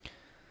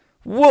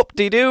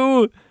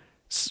Whoop-de-doo!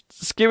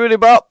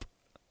 Skibbity-bop!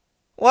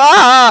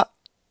 Wah!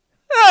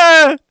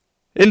 Ah!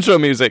 Intro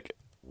music.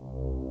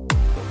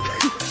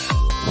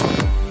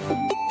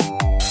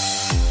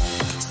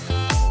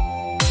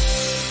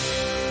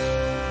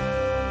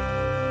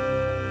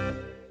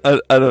 I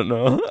don't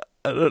know.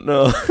 I'm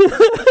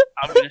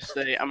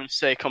gonna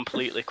stay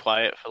completely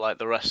quiet for like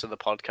the rest of the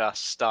podcast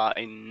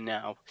starting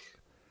now.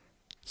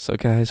 So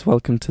guys,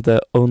 welcome to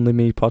the Only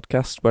Me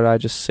podcast, where I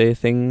just say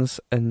things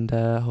and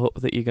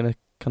hope that you're gonna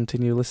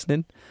continue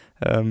listening.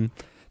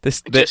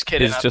 This bit Just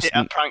kidding. is just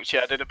I pranked you.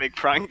 I did a big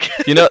prank.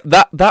 you know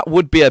that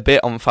would be a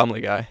bit on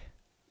Family Guy.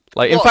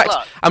 Like, in fact,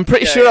 I'm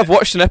pretty sure I've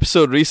watched an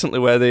episode recently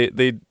where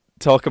they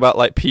talk about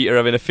like Peter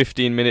having a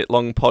 15-minute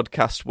long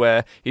podcast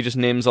where he just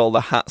names all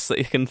the hats that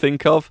he can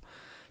think of.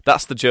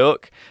 That's the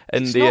joke.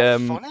 And it's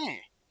not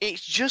funny.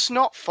 It's just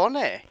not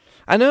funny.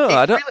 I know.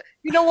 I don't. Really,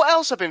 you know what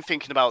else I've been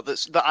thinking about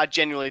that I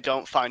genuinely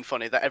don't find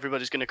funny, that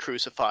everybody's going to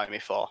crucify me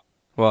for?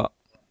 What?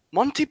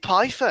 Monty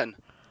Python.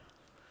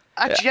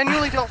 I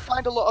genuinely don't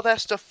find a lot of their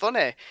stuff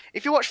funny.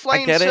 If you watch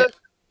Flying Circus,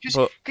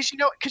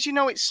 because you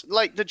know it's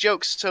like the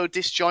jokes so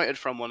disjointed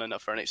from one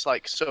another and it's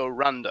like so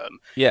random.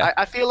 Yeah.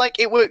 I feel like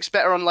it works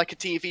better on like a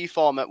TV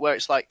format where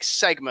it's like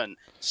segment,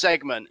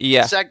 segment.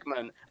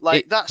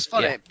 Like that's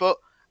funny, yeah. but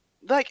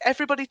like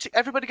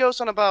everybody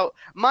goes on about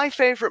my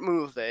favorite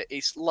movie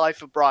is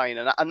Life of Brian,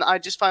 and I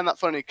just find that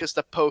funny because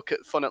they poke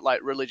at fun at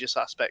like religious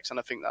aspects, and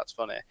I think that's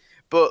funny.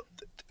 But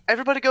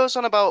everybody goes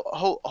on about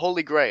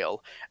Holy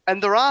Grail,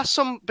 and there are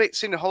some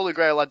bits in Holy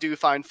Grail I do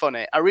find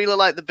funny. I really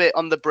like the bit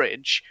on the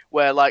bridge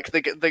where like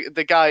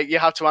the guy, you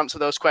have to answer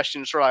those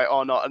questions right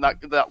or not, and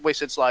that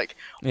wizard's like,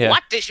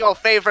 what is your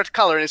favorite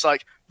color? And it's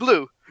like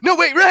blue. No,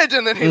 wait, red!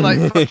 And then he like,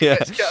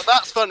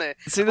 that's funny.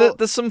 See,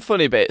 there's some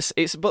funny bits.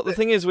 But the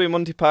thing is with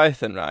Monty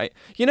Python, right?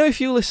 You know,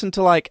 if you listen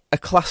to like a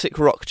classic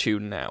rock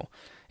tune now,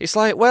 it's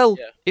like, well,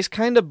 it's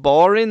kind of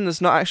boring. There's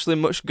not actually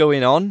much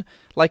going on.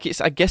 Like,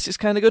 I guess it's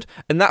kind of good,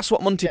 and that's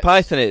what Monty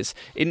Python is.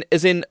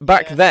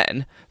 Back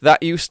then,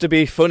 that used to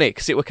be funny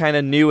because it were kind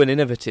of new and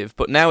innovative.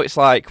 But now it's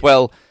like,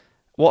 well,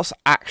 what's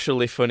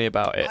actually funny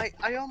about it?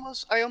 I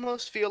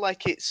almost feel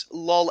like it's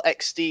LOL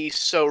XD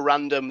So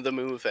Random the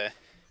movie.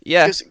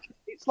 Yeah.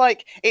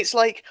 It's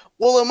like,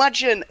 well,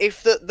 imagine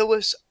if there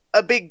was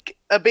a big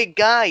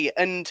guy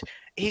and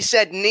he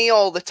said knee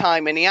all the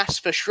time and he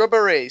asked for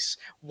shrubberies.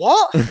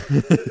 What?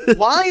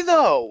 Why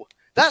though?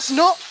 That's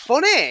not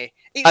funny.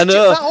 I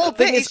know. That whole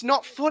bit is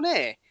not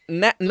funny.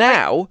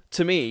 Now,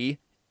 to me,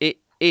 it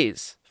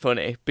is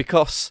funny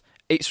because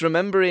it's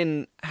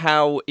remembering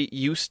how it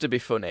used to be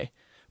funny.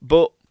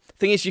 But the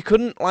thing is, you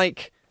couldn't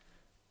like,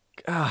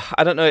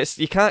 I don't know.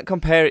 You can't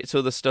compare it to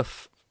other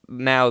stuff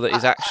now that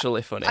is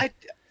actually funny.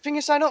 Thing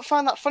is, I don't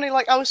find that funny.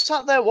 Like, I was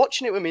sat there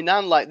watching it with my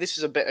nan, like, this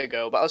is a bit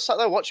ago, but I was sat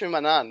there watching with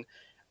my nan,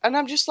 and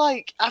I'm just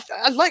like, I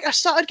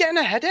started getting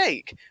a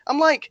headache. I'm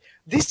like,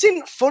 this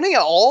isn't funny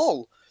at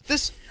all.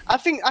 I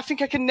think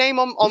I can name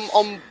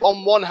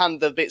on one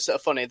hand the bits that are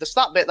funny. There's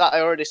that bit that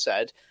I already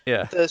said.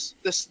 Yeah.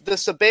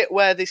 There's a bit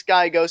where this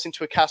guy goes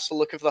into a castle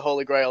looking for the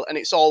Holy Grail, and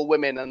it's all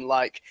women, and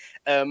like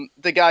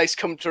the guys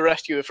come to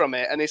rescue her from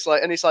it, and it's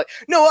like,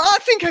 no, I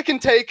think I can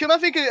take him.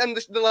 And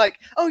they're like,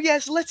 oh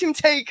yes, let him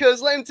take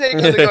us. And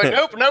they're going,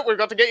 nope, we've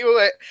got to get you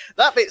away.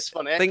 That bit's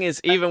funny. Thing is,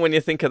 even when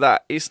you think of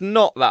that, it's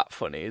not that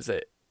funny, is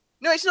it?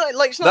 No, it's not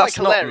like That's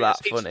hilarious.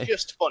 Not that funny. It's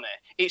just funny.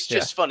 It's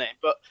just funny.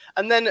 But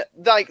and then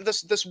like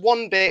there's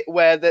one bit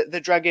where they're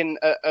dragging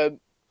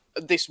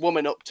this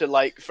woman up to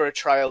like for a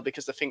trial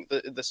because they think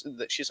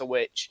that she's a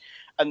witch,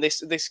 and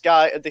this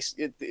guy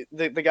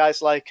the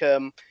guy's like,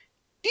 do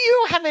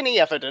you have any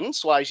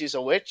evidence why she's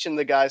a witch? And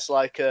the guy's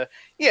like,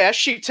 yeah,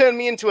 she turned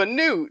me into a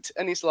newt.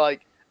 And he's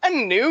like, a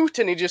newt?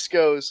 And he just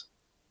goes,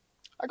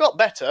 I got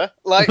better.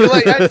 Like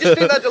I just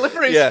think that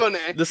delivery is funny.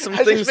 There's some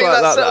things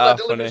like that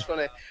are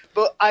funny.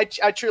 But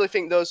I truly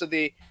think those are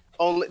the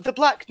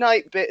Black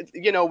Knight bit,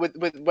 you know,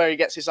 with where he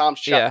gets his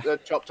arms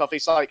chopped off.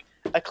 It's like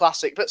a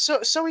classic. But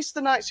so is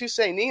the Knights Who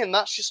Say Knee, and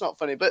that's just not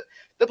funny. But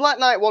the Black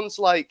Knight one's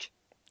like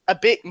a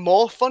bit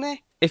more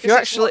funny. If you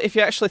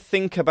actually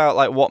think about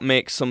like what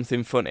makes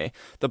something funny,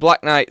 the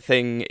Black Knight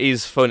thing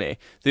is funny.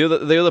 The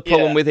other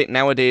problem with it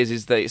nowadays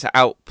is that it's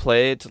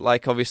outplayed.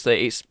 Like,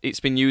 obviously it's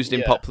been used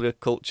in popular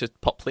culture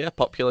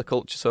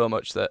so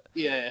much that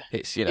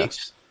it's, you know.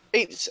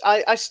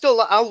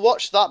 I'll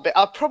watch that bit.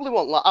 I probably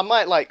won't. I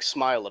might like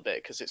smile a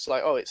bit because it's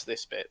like, oh, it's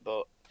this bit.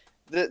 But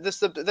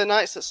the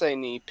Knights That Say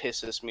Knee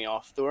pisses me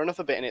off. There were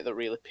another bit in it that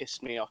really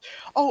pissed me off.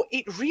 Oh,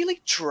 it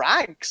really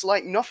drags.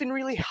 Like nothing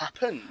really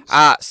happens.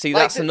 See,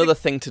 that's another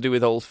thing to do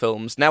with old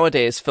films.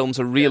 Nowadays, films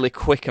are really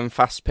quick and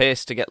fast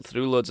paced to get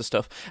through loads of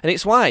stuff, and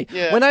it's why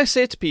when I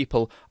say to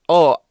people,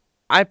 oh,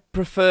 I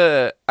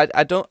prefer. I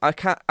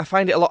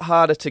find it a lot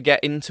harder to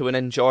get into and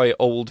enjoy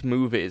old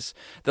movies.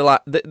 They're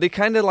like they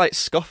kind of like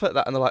scoff at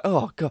that, and they're like,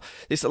 "Oh god,"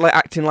 it's like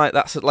acting like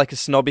that's like a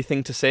snobby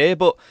thing to say,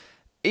 but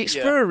it's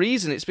for a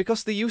reason. It's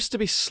because they used to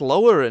be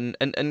slower and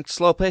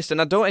slow paced, and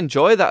I don't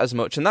enjoy that as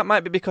much. And that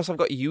might be because I've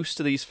got used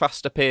to these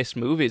faster paced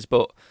movies,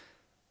 but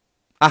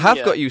I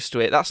have got used to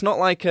it. That's not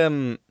like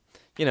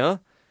You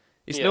know,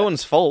 it's no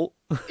one's fault.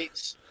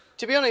 It's,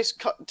 to be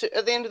honest,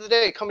 at the end of the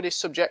day, comedy's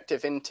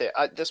subjective, isn't it?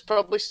 There's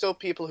probably still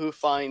people who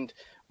find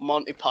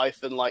Monty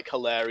Python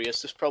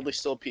hilarious. There's probably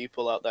still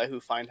people out there who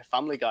find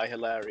Family Guy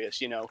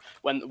hilarious. You know,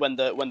 when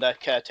their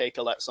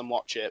caretaker lets them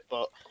watch it.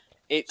 But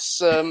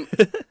it's I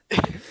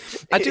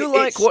do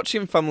like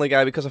watching Family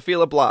Guy because I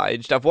feel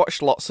obliged. I've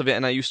watched lots of it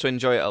and I used to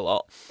enjoy it a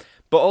lot.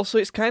 But also,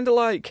 it's kind of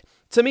like,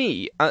 to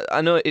me,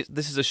 I know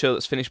this is a show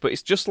that's finished, but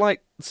it's just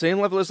like the same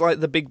level as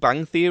like The Big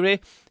Bang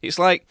Theory. It's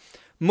like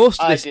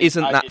most of this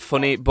isn't that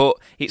funny, but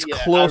it's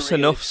close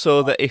enough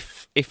so that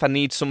if I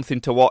need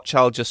something to watch,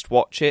 I'll just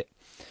watch it.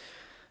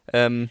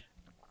 I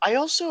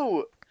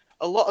also,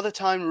 a lot of the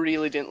time,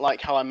 really didn't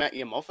like How I Met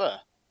Your Mother.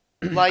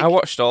 I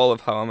watched all of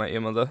How I Met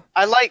Your Mother.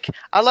 I liked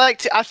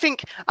it. I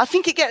think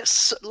it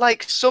gets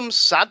like some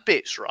sad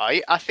bits,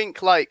 right? I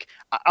think like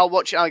I'll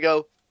watch it and I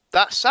go,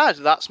 that's sad.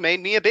 That's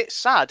made me a bit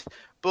sad.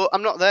 But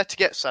I'm not there to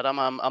get sad.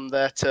 I'm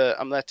there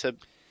to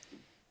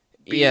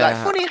be like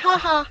funny,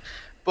 haha.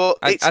 But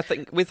I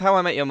think with How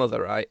I Met Your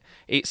Mother, right?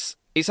 It's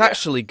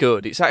actually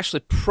good. It's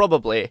actually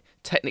probably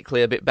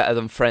technically a bit better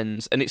than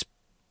Friends, and it's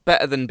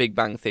better than Big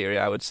Bang Theory,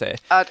 I would say.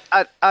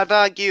 I'd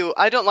argue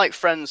I don't like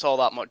Friends all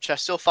that much. I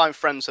still find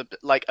Friends a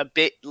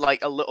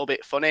little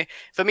bit funny.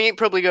 For me, it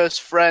probably goes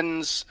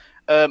Friends,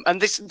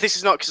 and this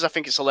is not because I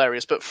think it's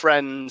hilarious, but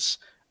Friends,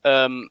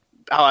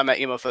 How I Met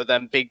Your Mother,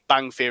 then Big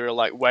Bang Theory are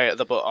like way at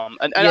the bottom.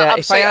 And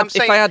if I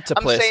had to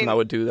place them, I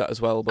would do that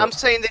as well. But I'm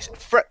saying this: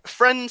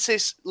 Friends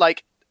is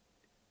like,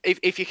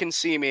 if you can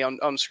see me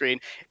on screen,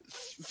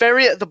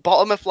 very at the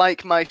bottom of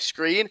like my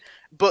screen.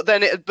 But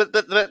then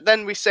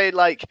then we say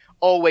like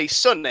Always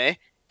Sunny.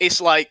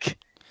 It's like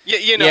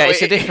you know. Yeah,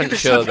 it's a different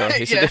show though.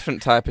 It's a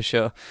different type of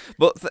show.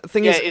 But the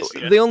thing is,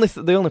 the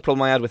only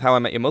problem I had with How I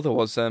Met Your Mother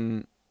was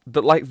that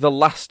like the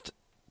last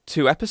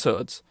two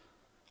episodes.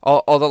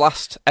 Or the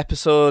last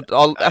episode,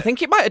 or I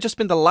think it might have just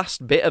been the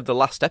last bit of the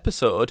last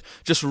episode,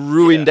 just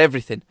ruined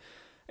everything.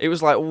 It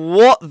was like,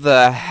 what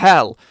the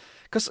hell?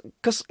 Because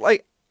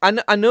like,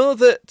 I know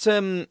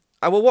that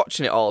I was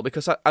watching it all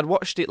because I'd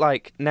watched it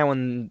like now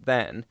and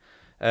then,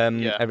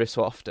 every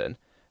so often,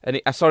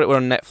 and I saw it were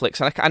on Netflix,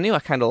 and I knew I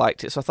kind of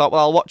liked it, so I thought, well,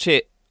 I'll watch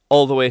it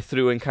all the way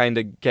through and kind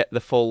of get the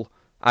full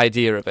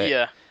idea of it.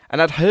 Yeah. And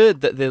I'd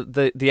heard that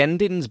the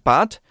ending's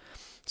bad.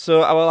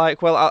 So I was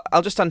like, well,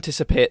 I'll just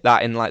anticipate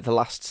that in like the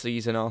last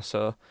season or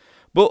so.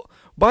 But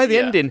by the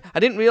ending, I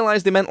didn't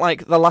realise they meant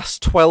like the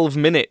last 12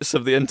 minutes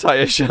of the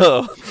entire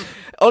show.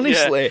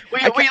 Honestly,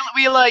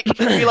 we like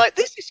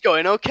this is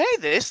going okay.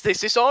 This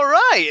is all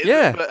right.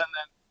 Yeah,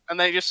 and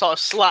then you just sort of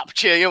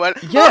slapped you. You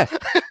went, yeah.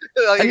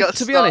 Like,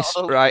 to be honest,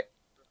 right.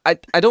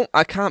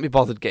 I can't be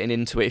bothered getting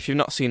into it if you've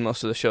not seen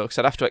most of the show because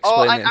I'd have to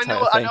explain the entire thing.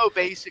 I know.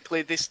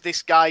 Basically,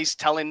 this guy's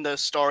telling the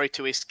story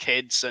to his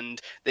kids, and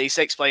he's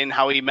explaining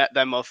how he met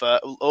their mother.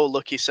 Oh,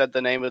 look, he said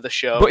the name of the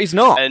show, but he's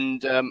not.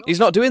 And he's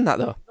not doing that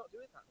though.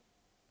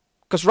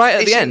 Because right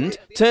at the end,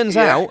 turns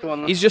out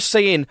he's just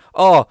saying,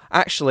 "Oh,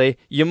 actually,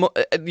 you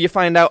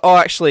find out. Oh,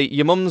 actually,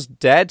 your mum's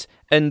dead,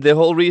 and the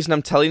whole reason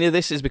I'm telling you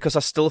this is because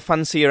I still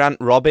fancy your Aunt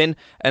Robin,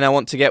 and I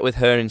want to get with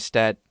her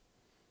instead."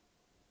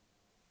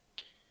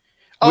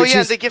 Which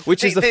is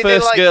the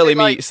first girl he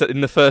meets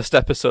in the first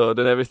episode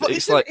and everything.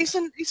 But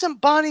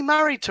isn't Barney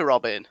married to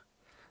Robin?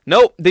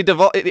 No, they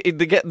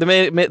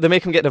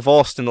make him get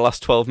divorced in the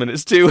last 12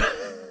 minutes too.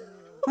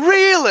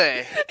 Really?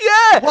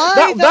 Yeah.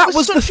 Why? That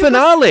was the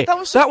finale.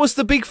 That was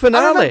the big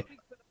finale.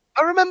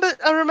 I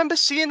remember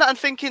seeing that and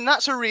thinking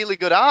that's a really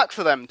good arc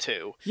for them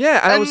too. Yeah,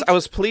 I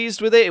was pleased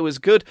with it. It was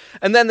good.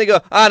 And then they go,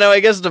 no,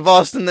 he gets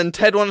divorced, and then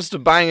Ted wants to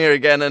bang her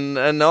again,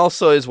 and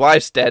also his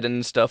wife's dead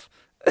and stuff.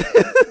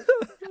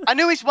 I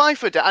knew his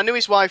wife were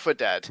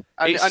dead.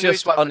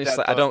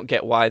 Honestly, I don't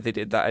get why they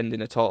did that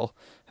ending at all.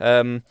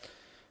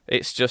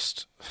 It's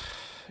just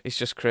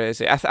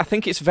crazy. I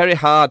think it's very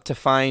hard to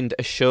find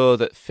a show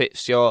that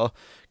fits your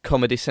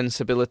comedy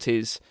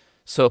sensibilities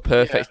so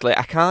perfectly.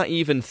 I can't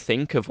even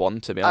think of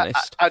one, to be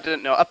honest. I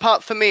don't know.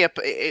 Apart from me,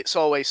 it's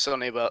Always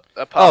Sunny. But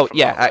apart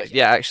from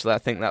actually, I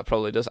think that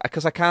probably does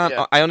because I can't.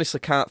 Yeah. I honestly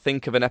can't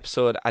think of an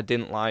episode I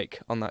didn't like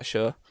on that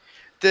show.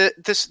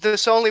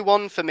 There's only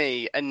one for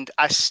me, and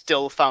I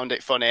still found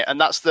it funny, and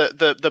that's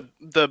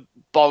the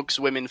Boggs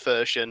women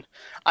version.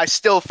 I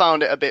still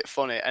found it a bit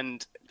funny,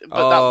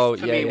 but that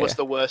for me was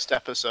the worst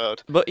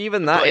episode. But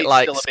even that, it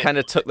like kind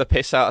of took the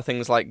piss out of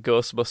things like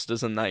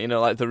Ghostbusters and that,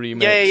 like the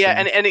remakes.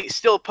 And it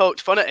still poked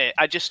fun at it.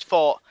 I just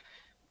thought,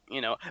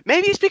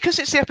 maybe it's because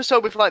it's the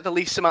episode with like the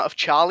least amount of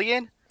Charlie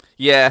in.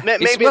 Yeah,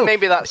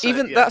 maybe that's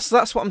even it, that's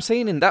what I'm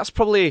saying. And that's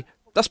probably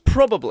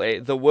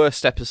the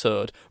worst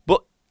episode,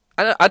 but.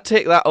 I'd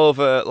take that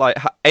over like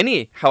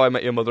any How I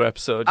Met Your Mother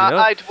episode.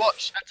 I'd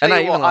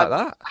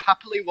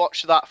happily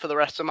watch that for the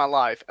rest of my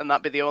life, and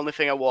that'd be the only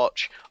thing I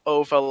watch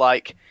over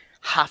like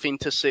having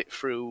to sit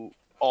through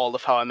all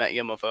of How I Met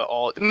Your Mother.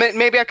 Or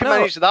maybe I can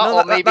manage that.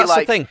 Or maybe that's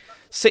the thing.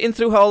 Sitting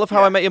through all of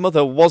How I Met Your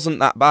Mother wasn't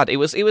that bad. It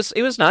was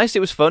nice. It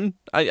was fun.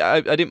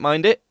 I didn't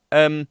mind it.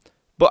 But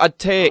I'd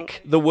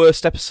take the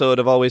worst episode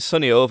of Always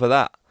Sunny over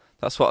that.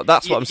 That's what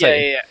I'm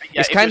saying.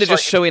 It's kind of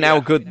just showing how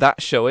good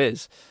that show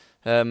is.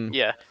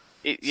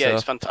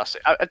 It's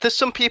fantastic. There's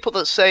some people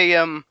that say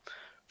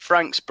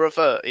Frank's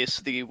brother is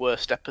the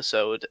worst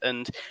episode,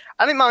 and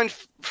I didn't mind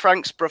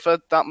Frank's brother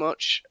that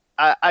much.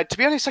 To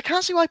be honest, I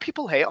can't see why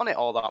people hate on it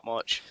all that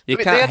much. You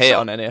can't hate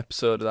on any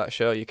episode of that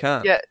show. You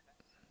can't. Yeah,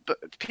 but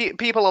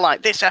people are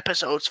like, this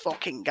episode's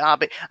fucking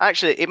garbage.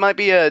 Actually, it might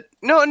be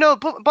no.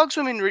 Bog's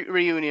Women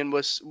Reunion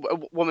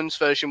woman's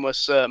version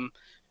was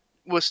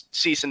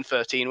season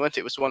 13, wasn't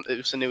it? It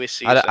was the newest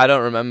season. I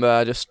don't remember.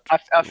 I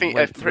think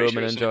went through them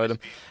and enjoyed them.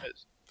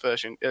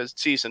 Version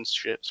season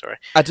shit. Sorry.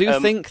 I do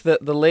think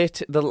that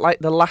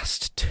the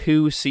last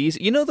two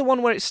seasons. You know the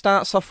one where it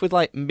starts off with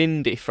like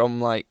Mindy from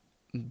like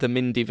the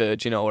Mindy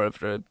Virgin or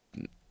whatever her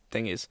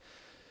thing is.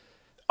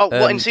 Oh,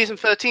 what in season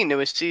 13?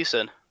 Newest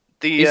season.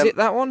 Is it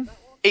that one?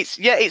 It's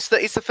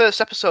the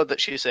first episode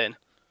that she's in.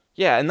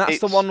 Yeah, and that's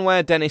the one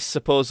where Dennis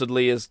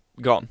supposedly is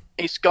gone.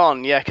 He's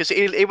gone, yeah, because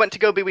he went to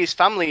go be with his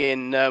family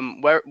in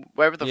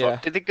wherever the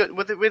fuck did they go?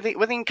 Were they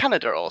in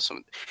Canada or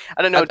something?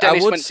 I don't know. I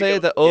would say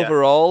that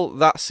overall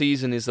that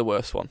season is the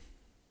worst one.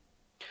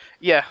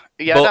 Yeah.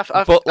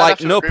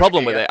 But no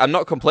problem with it. I'm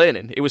not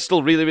complaining. It was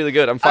still really, really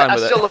good. I'm fine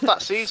with it. I still love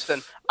that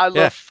season. I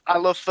love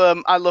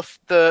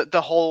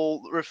the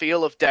whole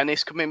reveal of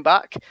Dennis coming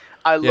back.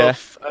 I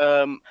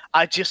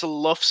just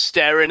love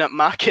staring at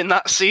Mac in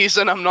that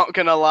season. I'm not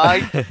gonna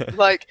lie.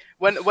 Like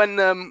when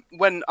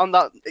on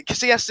that, because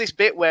he has this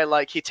bit where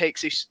like he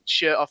takes his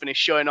shirt off and he's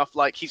showing off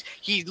like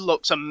he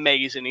looks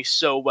amazing. He's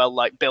so well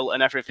like built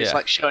and everything. It's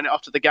like showing it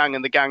off to the gang,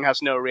 and the gang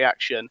has no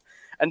reaction.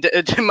 And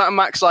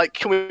Mac's like,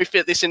 can we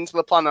fit this into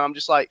the plan? And I'm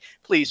just like,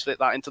 please fit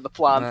that into the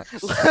plan.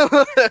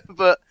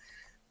 But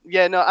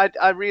yeah, no,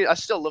 I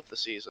still love the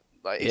season.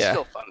 Like, it's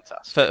still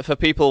fantastic. For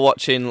people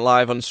watching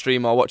live on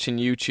stream or watching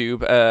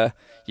YouTube,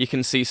 you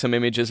can see some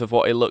images of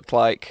what it looked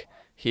like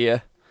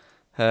here.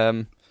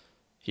 The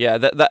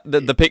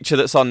picture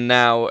that's on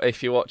now,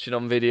 if you're watching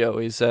on video,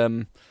 is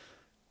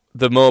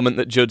the moment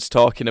that Judd's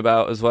talking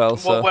about as well.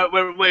 So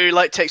where he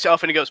like takes it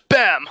off and he goes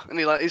bam, and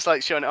he's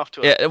like showing it off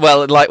to us. Yeah,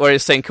 well, like where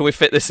he's saying, "Can we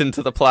fit this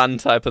into the plan?"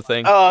 type of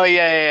thing. Oh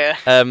yeah.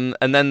 And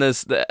then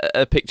there's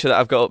a picture that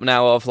I've got up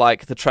now of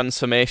like the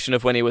transformation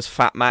of when he was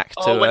Fat Mac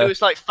to when he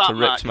was like Fat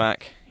Ripped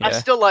Mac. Yeah. I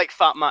still like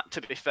Fat Mac,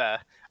 to be fair.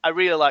 I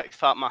really like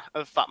Fat Mac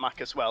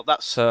as well.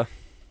 That's let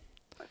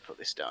me put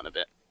this down a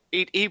bit.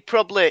 He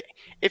probably,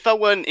 if I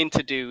weren't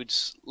into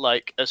dudes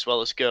like as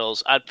well as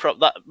girls, that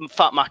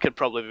Fat Mac would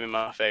probably be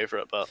my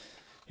favourite. But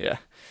yeah,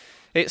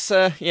 it's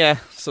So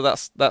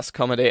that's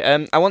comedy.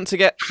 I want to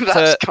get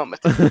comedy.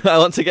 I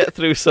want to get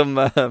through some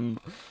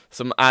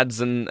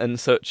ads and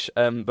such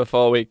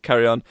before we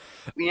carry on.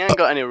 We ain't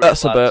got any real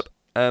That's ads. a burp.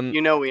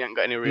 We ain't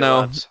got any real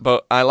ads.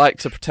 But I like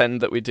to pretend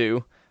that we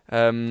do,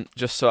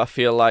 just so I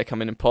feel like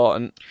I'm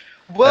important.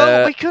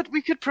 Well, we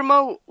could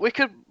promote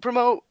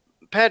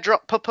Pear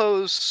Drop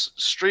Popo's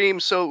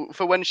stream, so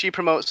for when she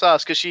promotes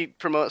us, because she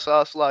promotes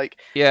us like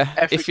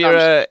if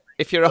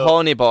you're a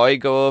horny boy,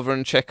 go over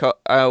and check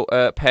out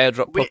Pear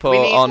Drop Popo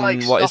on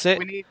like, what is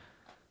it?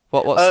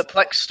 What's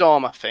Plex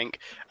Storm, I think.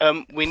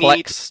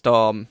 Plex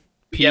Storm.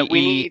 We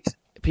need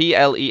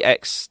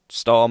PLEX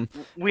Storm.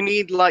 We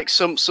need like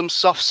some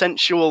soft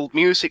sensual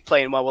music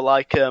playing while we're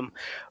like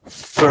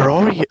for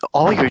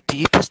all your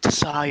deepest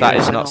desires. That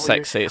is not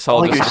sexy. It's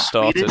all just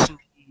distorted.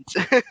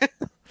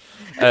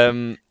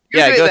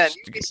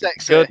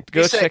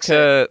 Go check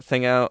her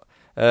thing out.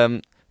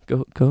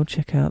 Go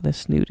check out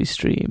this nudie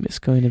stream. It's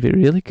going to be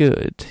really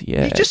good.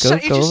 Yeah, you just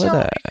sound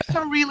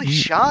really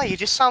shy. You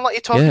just sound like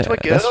you're talking to a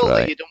girl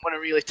that you don't want to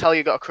really tell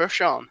you got a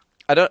crush on.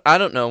 I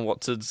don't know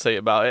what to say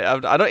about it.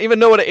 I don't even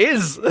know what it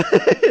is.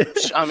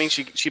 I mean,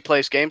 she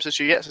plays games and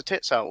she gets her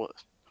tits out.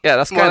 Yeah,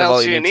 that's kind of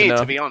all you need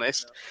to be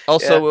honest.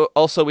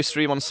 Also, we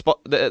stream on on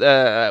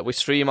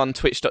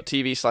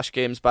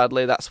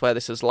twitch.tv/gamesbadly. That's where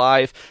this is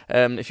live.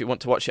 If you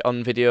want to watch it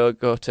on video,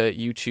 go to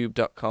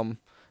youtube.com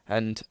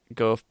and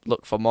go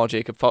look for more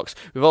Jacob Fox.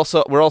 We're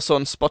also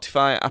on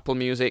Spotify, Apple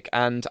Music,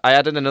 and I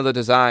added another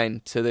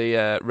design to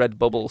the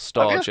Redbubble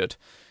store. Judd.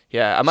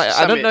 Yeah,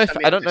 I don't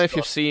know if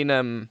you've seen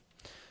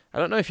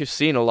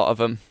a lot of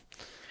them.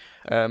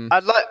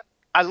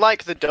 I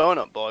like the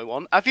Donut Boy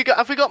one. Have we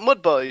got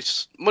Mud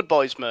Boys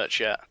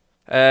merch yet?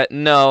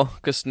 No,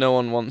 because no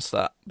one wants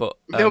that. But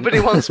nobody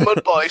wants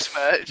Mud Boys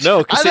merch. No,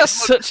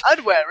 because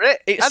I'd wear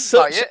it. It's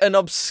such an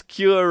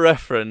obscure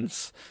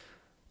reference.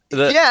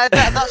 That's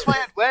why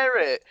I'd wear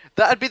it.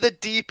 That'd be the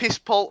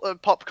deepest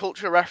pop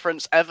culture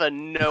reference ever.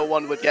 No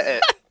one would get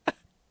it.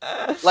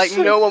 Like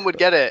no one would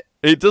get it.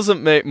 It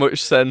doesn't make much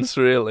sense,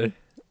 really.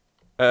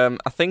 I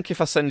think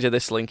if I send you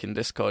this link in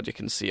Discord, you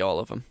can see all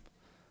of them.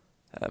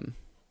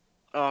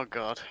 Oh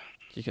God!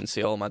 You can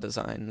see all my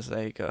designs.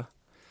 There you go.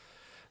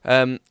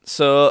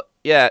 So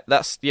yeah,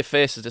 that's your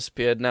face has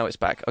disappeared. Now it's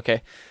back.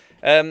 Okay.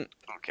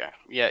 Okay.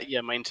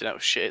 Yeah. My internet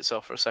was shit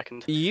itself for a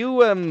second.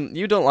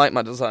 You don't like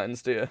my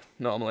designs, do you?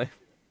 Normally.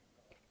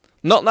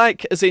 Not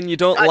like as in you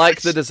don't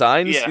like the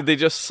designs. Yeah. They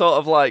just sort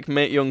of like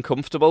make you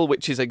uncomfortable,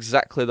 which is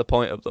exactly the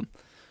point of them.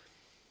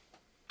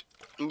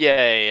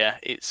 Yeah.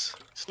 It's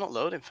not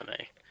loading for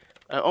me.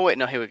 Oh wait,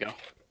 no, here we go.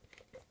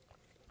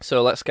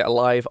 So let's get a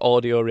live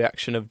audio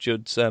reaction of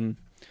Judd's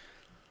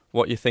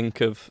what you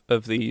think of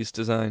these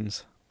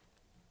designs.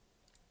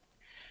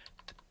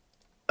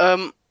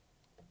 My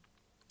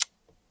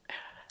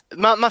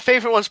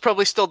favourite one's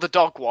probably still the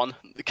dog one,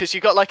 because you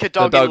got like a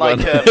dog in like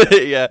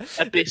yeah.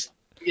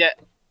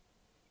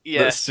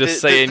 Yeah. That's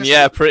just saying,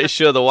 pretty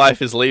sure the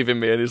wife is leaving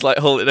me, and he's like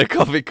holding a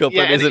coffee cup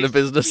and he's in a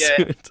business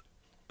suit.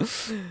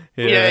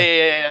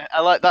 Yeah.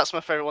 I like, that's my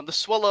favourite one. The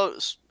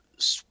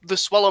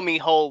swallow me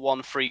whole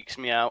one freaks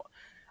me out.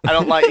 I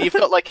don't like, you've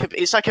got like,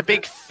 it's like a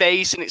big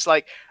face and it's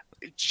like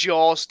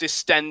jaws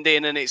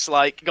distending and it's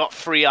like got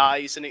 3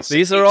 eyes and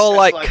these are all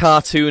like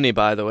cartoony,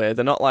 by the way.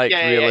 They're not like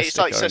realistic. It's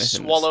like says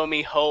swallow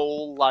me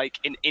whole like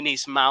in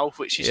his mouth,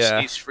 which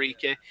is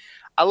freaky.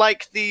 I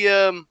like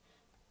the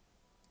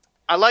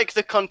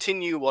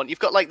continue one. You've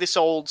got like this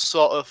old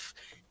sort of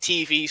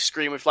TV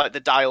screen with like the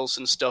dials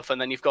and stuff, and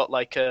then you've got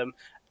like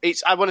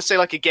it's, I want to say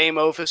like a game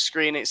over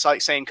screen. It's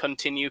like saying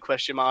continue ?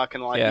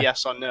 And like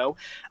yes or no.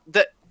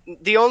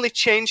 The only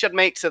change I'd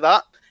make to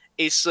that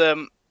is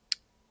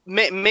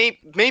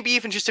maybe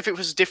even just if it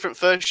was a different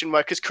version,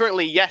 where, because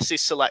currently yes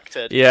is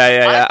selected.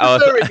 Yeah. I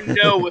prefer if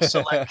no was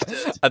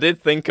selected. I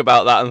did think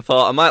about that and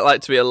thought I might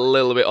like to be a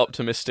little bit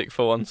optimistic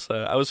for once.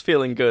 I was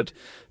feeling good,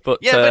 but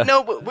but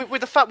no. But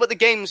with the fact that the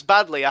game's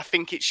badly, I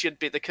think it should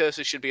be, the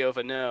cursor should be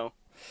over no.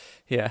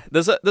 Yeah,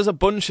 there's a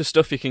bunch of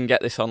stuff you can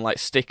get this on, like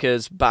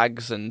stickers,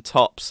 bags, and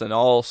tops, and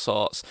all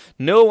sorts.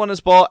 No one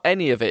has bought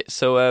any of it,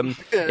 so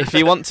if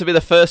you want to be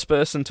the first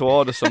person to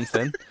order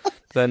something,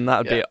 then that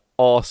would be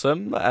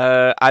awesome.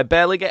 I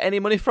barely get any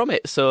money from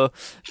it. So,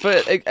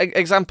 for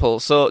example,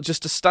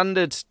 just a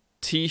standard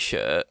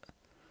T-shirt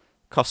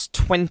costs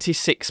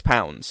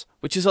 £26,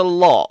 which is a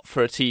lot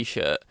for a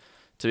T-shirt,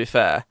 to be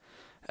fair.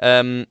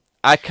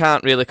 I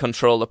can't really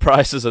control the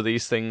prices of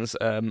these things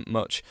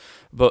much,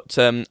 but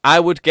I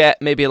would get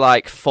maybe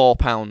like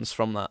 £4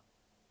 from that.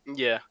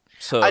 Yeah.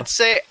 So I'd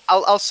say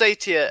I'll say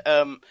to you,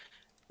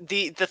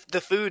 the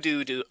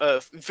voodoo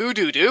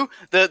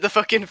the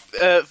fucking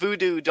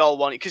voodoo doll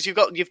one, because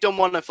you've done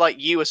one of like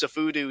you as a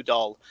voodoo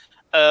doll.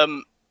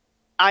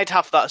 I'd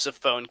have that as a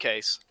phone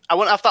case. I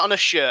wouldn't have that on a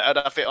shirt. I'd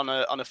have it on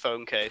a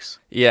phone case.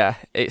 Yeah,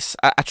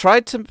 I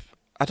tried to.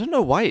 I don't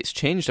know why it's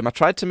changed them. I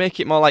tried to make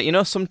it more like,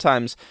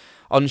 sometimes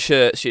on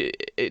shirts,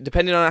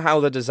 depending on how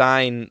the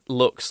design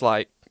looks,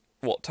 like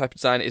what type of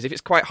design it is. If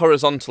it's quite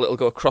horizontal, it'll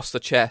go across the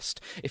chest.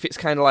 If it's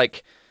kind of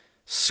like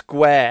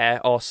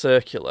square or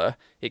circular,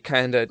 it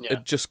kind of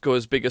just go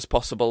as big as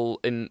possible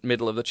in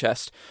middle of the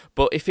chest.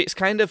 But if it's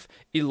kind of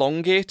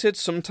elongated,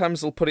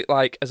 sometimes they'll put it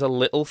like as a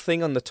little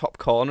thing on the top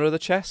corner of the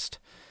chest.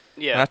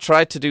 Yeah, and I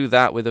tried to do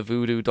that with a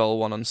voodoo doll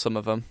one on some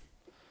of them.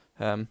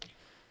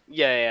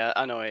 Yeah,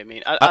 I know what you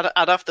mean.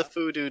 I'd have the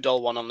voodoo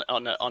doll one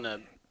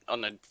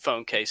on a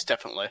phone case,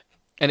 definitely.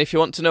 And if you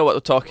want to know what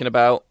we're talking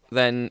about,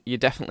 then you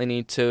definitely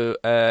need to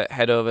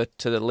head over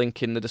to the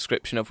link in the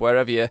description of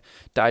wherever you're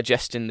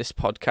digesting this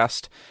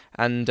podcast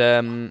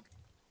and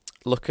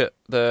look at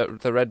the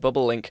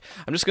Redbubble link.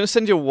 I'm just going to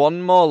send you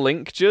one more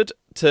link, Judd,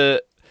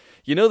 to,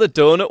 the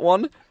donut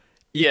one.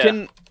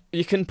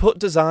 You can put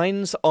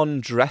designs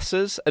on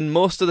dresses, and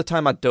most of the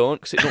time I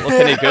don't, because it don't look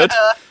any good.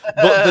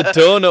 But the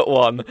donut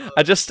one,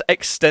 I just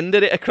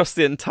extended it across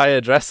the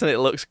entire dress, and it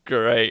looks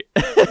great.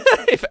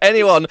 If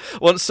anyone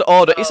wants to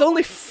order, it's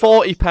only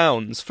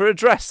 £40 for a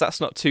dress. That's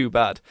not too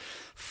bad.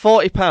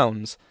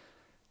 £40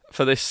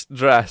 for this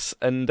dress,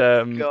 and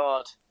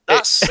God.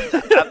 That's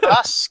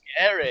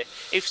scary.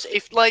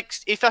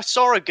 If I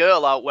saw a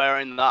girl out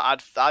wearing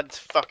that, I'd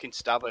fucking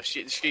stab her.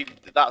 She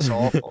that's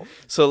awful.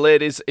 So,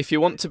 ladies, if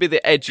you want to be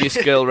the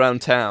edgiest girl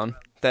around town,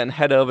 then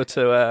head over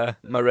to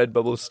my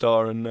Redbubble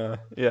store and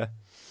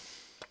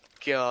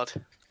God.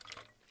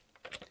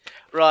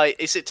 Right,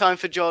 is it time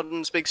for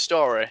Jordan's big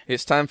story?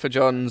 It's time for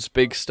Jordan's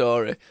big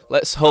story.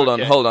 Let's hold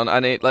on. I've got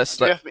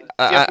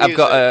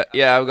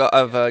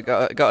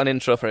an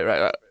intro for it.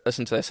 Right.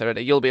 Listen to this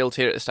already. You'll be able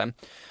to hear it this time.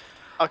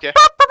 Okay.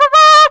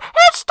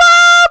 It's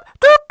time!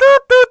 We're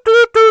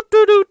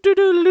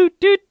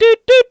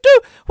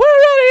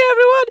ready,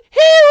 everyone!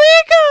 Here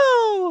we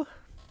go!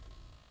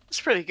 That's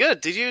pretty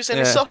good. Did you use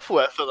any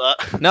software for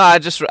that? No,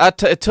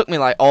 it took me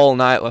like all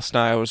night last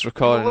night. I was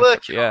recording.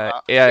 Which is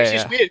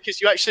weird,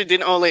 because you actually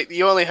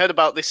you only heard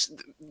about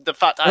the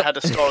fact I had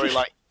a story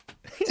like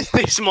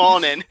this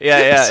morning.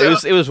 Yeah. So,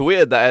 it was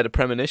weird that I had a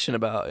premonition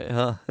about it,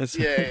 huh? That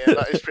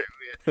is pretty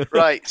weird.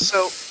 Right,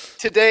 so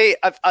today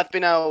I've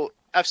been out.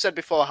 I've said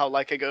before how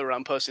like I go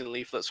around posting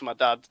leaflets for my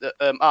dad,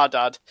 our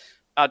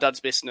dad's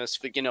business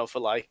for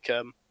like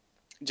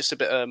just a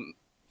bit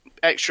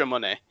extra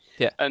money.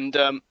 Yeah. And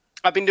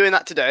I've been doing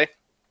that today.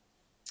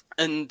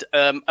 And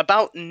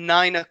about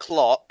 9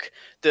 o'clock,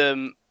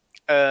 I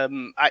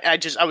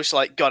was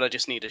like, God, I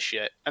just need a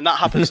shit, and that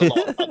happens a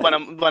lot when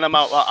I'm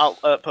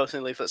out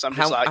posting leaflets. I'm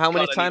just how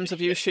many times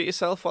have you shit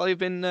yourself while you've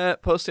been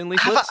posting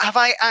leaflets? Have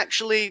I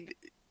actually?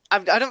 I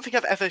don't think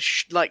I've ever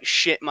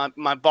shit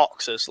my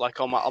boxers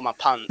like on my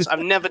pants. I've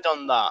never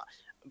done that.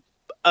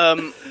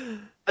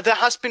 there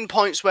has been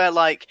points where,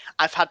 like,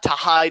 I've had to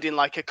hide in,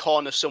 like, a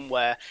corner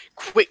somewhere,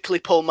 quickly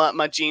pull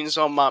my jeans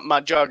on,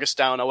 my joggers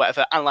down or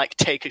whatever, and, like,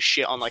 take a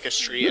shit on, like, a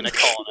street in a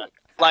corner.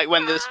 Like,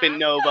 when there's been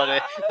nobody.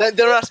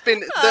 There has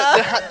been...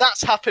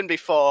 that's happened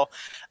before.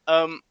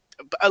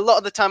 A lot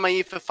of the time, I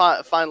either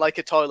find like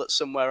a toilet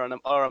somewhere,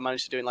 or I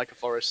manage to do it in like a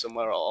forest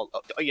somewhere, or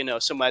you know,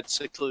 somewhere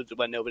secluded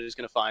where nobody's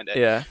going to find it.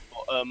 Yeah.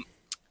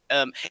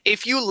 But,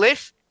 if you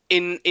live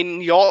in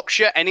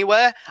Yorkshire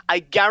anywhere, I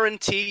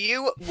guarantee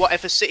you,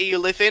 whatever city you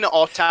live in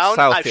or town,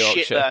 I've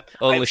shit there.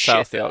 Only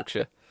South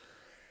Yorkshire.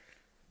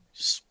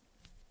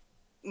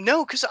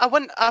 No, because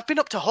I've been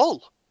up to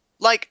Hull,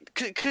 like,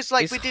 because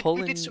like we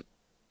did some...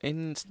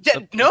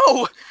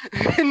 No,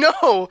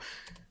 no,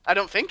 I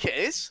don't think it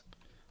is.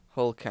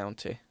 Hull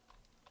County.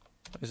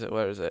 Is it?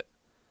 Where is it?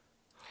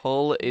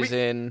 Hull is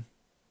in...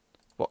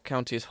 What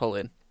county is Hull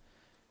in?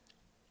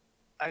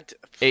 I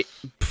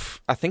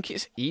think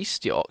it's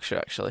East Yorkshire,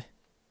 actually.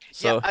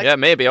 So,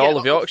 maybe all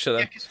of Yorkshire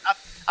then.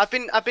 I've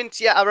been.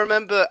 I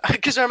remember,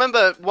 because I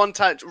remember one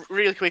time,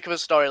 really quick of a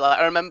story. Like,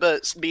 I remember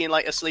being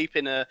like asleep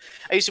in a.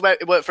 I used to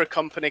work for a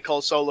company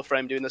called Solar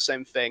Frame, doing the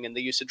same thing, and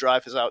they used to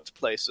drive us out to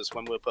places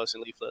when we were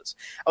posting leaflets.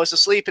 I was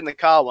asleep in the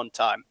car one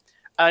time.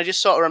 And I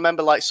just sort of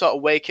remember, like, sort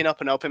of waking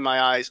up and opening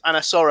my eyes, and I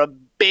saw a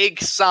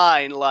big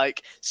sign,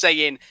 like,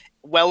 saying,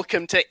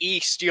 "Welcome to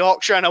East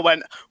Yorkshire," and I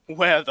went,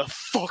 "Where the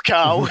fuck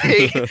are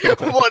we?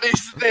 What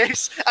is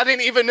this? I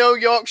didn't even know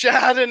Yorkshire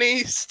had an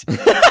East."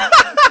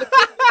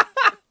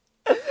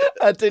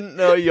 I didn't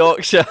know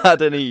Yorkshire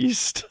had an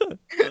East.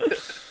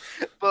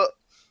 But,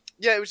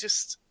 yeah, it was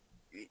just...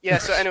 Yeah,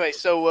 so anyway,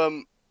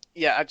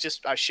 yeah,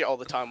 I shit all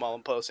the time while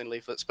I'm posting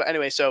leaflets. But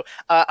anyway, so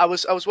I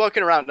was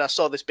walking around and I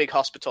saw this big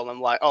hospital, and I'm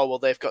like, oh well,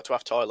 they've got to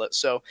have toilets.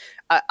 So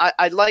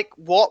I like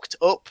walked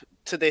up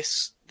to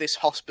this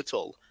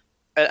hospital,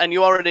 and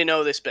you already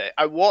know this bit.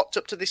 I walked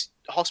up to this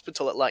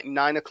hospital at like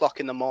 9 o'clock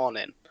in the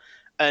morning,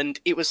 and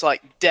it was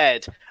like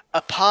dead.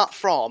 Apart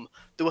from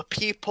there were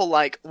people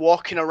like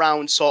walking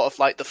around, sort of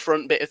like the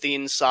front bit of the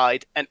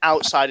inside and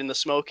outside in the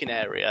smoking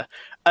area.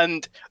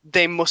 And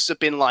they must have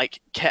been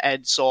like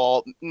ketheads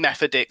or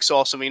meth addicts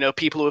or something, you know,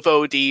 people who have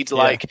OD'd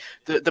like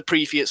the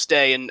previous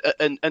day, and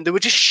they were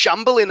just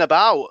shambling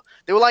about.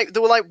 They were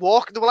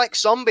like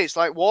zombies,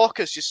 like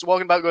walkers, just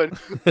walking about, going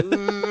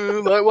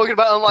like walking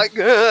about. I'm like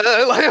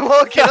I'm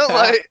walking up,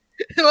 like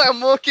I'm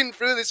walking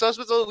through this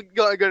hospital,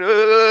 going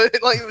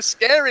like it was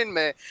scaring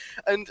me,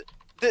 and.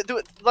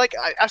 Like,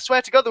 I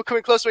swear to God, they were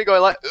coming close to me,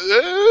 going like,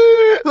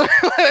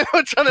 they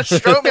were trying to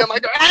stroke me. I'm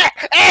like,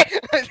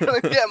 I'm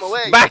trying to get them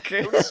away. Back.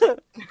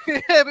 But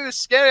it was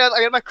scary. I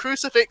had my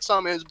crucifix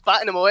on me. I was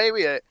batting them away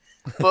with it.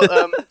 But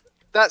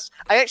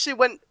I actually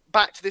went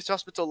back to this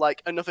hospital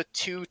like another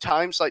 2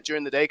 times, like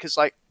during the day, because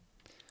like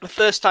the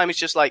first time it's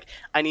just like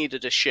I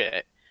needed a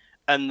shit,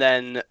 and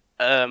then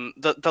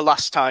the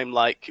last time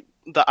like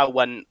that I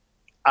went.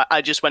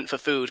 I just went for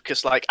food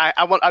because, like,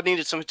 I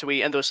needed something to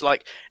eat, and there was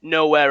like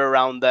nowhere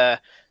around there,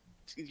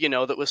 you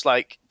know, that was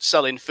like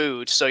selling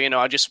food. So, you know,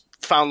 I just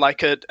found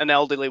like an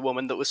elderly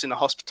woman that was in a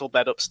hospital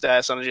bed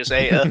upstairs, and I just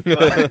ate her.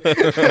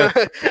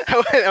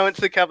 I went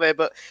to the cafe,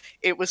 but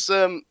it was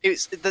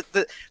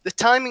the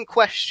time in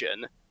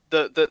question.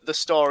 The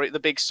story, the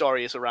big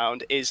story is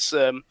around is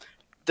the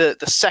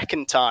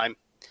second time.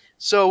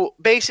 So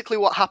basically,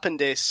 what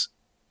happened is.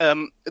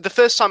 The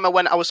first time I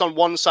went, I was on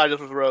one side of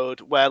the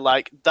road where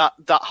like that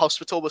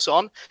hospital was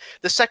on.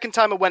 The second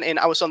time I went in,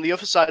 I was on the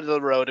other side of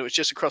the road. It was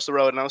just across the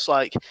road, and I was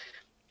like,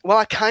 "Well,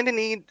 I kind of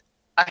need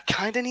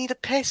a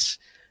piss,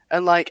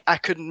 and like I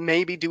could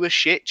maybe do a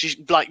shit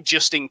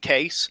just in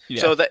case,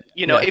 so that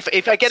you know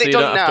if I get it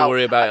done now, you don't have to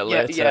worry about it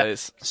later." Yeah.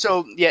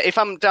 So yeah, if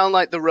I'm down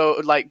like the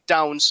road, like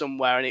down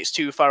somewhere, and it's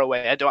too far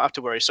away, I don't have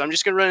to worry. So I'm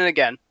just gonna run in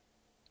again,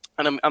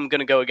 and I'm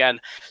gonna go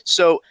again.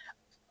 So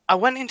I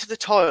went into the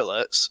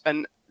toilets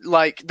and.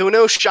 Like there were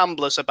no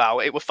shamblers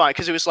about. It were fine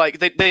because it was like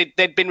they'd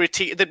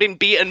been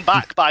beaten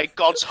back by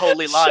God's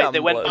holy light. They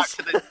went back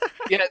to the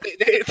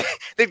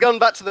they'd gone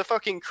back to the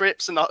fucking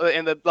crypts and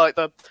in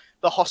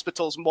the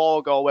hospital's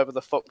morgue or wherever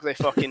the fuck they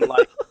fucking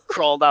like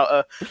crawled out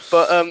of.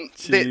 But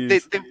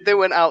they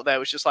went out there. It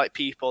was just like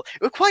people.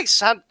 It was quite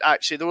sad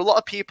actually. There were a lot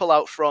of people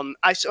out front.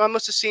 I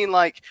must have seen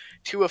like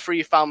 2 or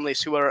 3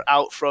 families who were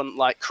out front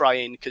like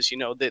crying because you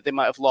know they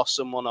might have lost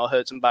someone or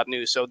heard some bad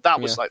news. So that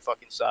was like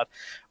fucking sad.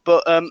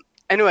 But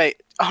anyway,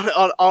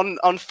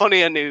 on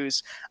funnier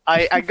news,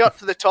 I got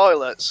to the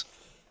toilets,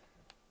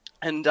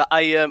 and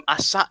I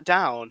sat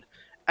down,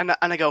 and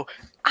I go,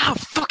 "Oh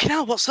fucking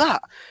hell, what's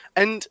that?"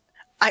 And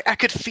I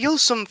could feel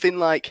something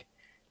like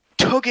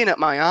tugging at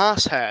my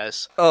arse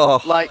hairs. Oh,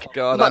 like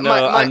God,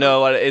 I know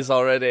what it is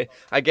already.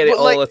 I get it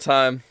all the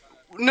time.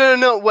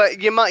 No. Well,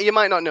 you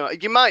might not know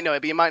it. You might know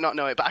it, but you might not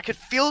know it. But I could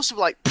feel some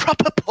like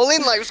proper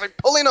pulling, like it was like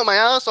pulling on my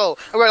arsehole.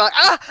 And we're like,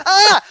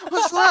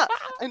 what's that?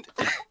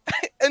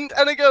 And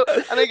I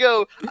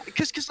go,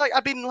 because like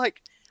I'd been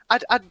like,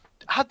 I'd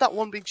had that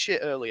one been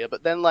shit earlier,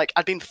 but then like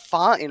I'd been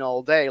farting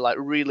all day, like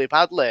really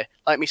badly.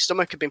 Like my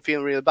stomach had been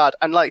feeling really bad,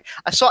 and like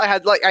I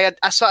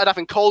started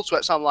having cold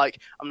sweats. So I'm like,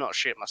 I'm not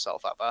shit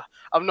myself, ever.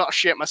 I'm not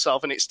shit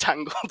myself, and it's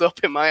tangled up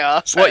in my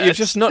ass. What, you've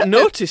just not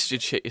noticed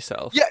you'd shit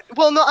yourself? Yeah,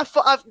 well, no,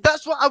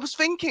 that's what I was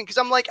thinking, because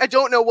I'm like, I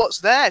don't know what's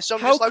there, so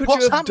I'm just like,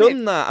 what's happening? How could you have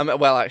done that? I mean,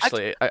 well,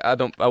 actually, I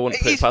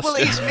wouldn't put it past you.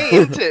 Well, it's me,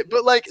 isn't it?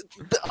 But like,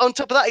 on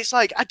top of that, it's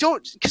like,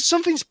 because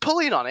something's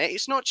pulling on it.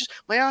 It's not just,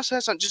 my ass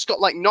hasn't just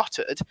got like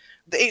knotted.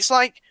 It's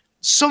like,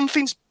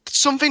 something's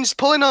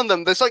pulling on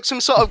them. There's like some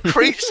sort of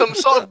some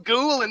sort of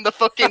ghoul in the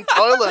fucking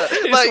toilet.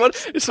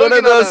 It's one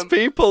of those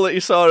people that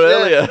you saw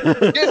earlier.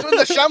 Yeah, it's one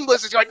of the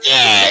shamblers is going,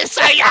 yes,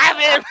 I have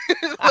him!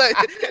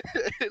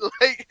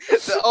 like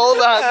all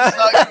the hands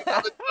like,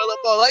 on the toilet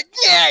bowl, like,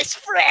 yes,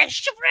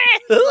 fresh!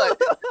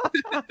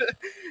 Like,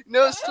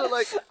 no, so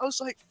like, I was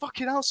like,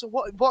 fucking hell, so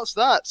what's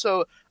that?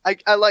 So I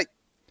like,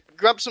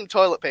 grab some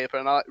toilet paper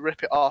and I like,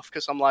 rip it off,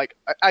 because I'm like,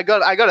 I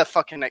gotta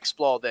fucking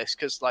explore this,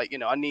 because like, you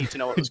know, I need to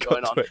know what's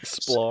going on.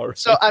 Explore.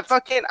 So I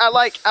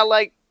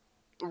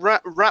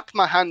wrap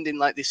my hand in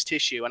like this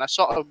tissue, and I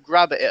sort of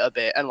grab it a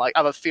bit and like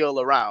have a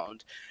feel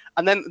around,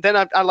 and then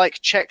I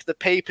like check the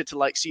paper to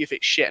like see if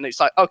it's shit, and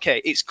it's like,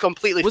 okay, it's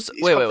completely.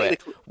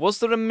 Wait. Was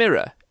there a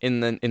mirror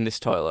in this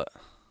toilet?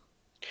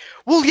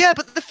 Well, yeah,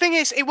 but the thing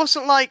is, it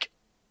wasn't like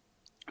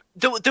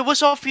there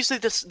was obviously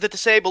the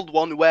disabled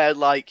one where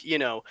like, you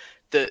know,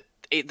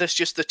 there's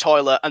just the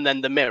toilet and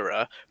then the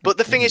mirror. But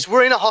the thing is,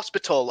 we're in a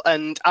hospital,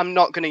 and I'm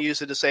not going to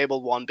use a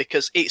disabled one,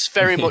 because it's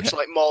very much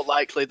like more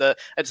likely that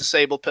a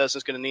disabled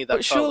person's going to need that.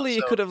 But surely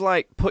you could have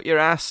like put your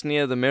ass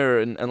near the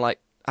mirror and like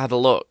had a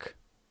look.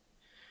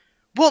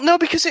 Well, no,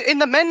 because in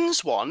the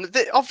men's one,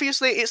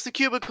 obviously it's the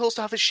cubicles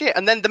to have a shit,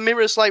 and then the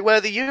mirror's like where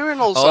the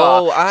urinals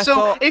are. Oh, I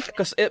thought,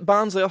 because at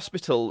Barnsley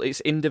Hospital,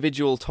 it's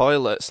individual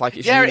toilets, like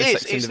it's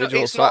unisex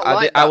individual. It's not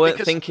like I weren't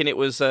thinking it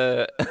was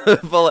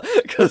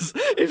because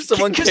if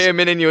someone came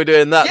in and you were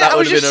doing that, that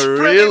would have been a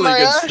really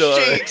good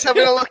story. Cheeks,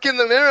 having a look in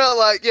the mirror,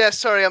 like, yeah,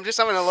 sorry, I'm just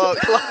having a look.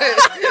 So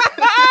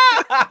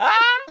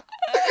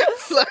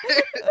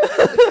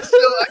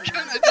I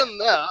couldn't have done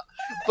that,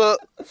 but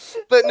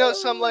no.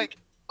 So I'm like.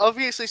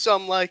 Obviously, so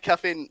I'm like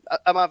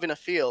I'm having a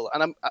feel,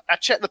 and I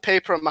check the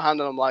paper on my hand,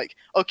 and I'm like,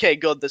 okay,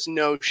 good, there's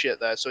no shit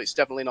there, so it's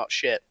definitely not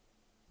shit.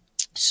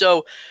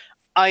 So,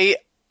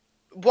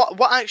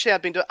 what actually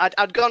I'd been doing,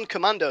 I'd gone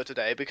commando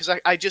today, because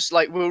I just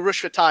like, we were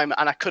rushed for time,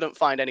 and I couldn't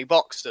find any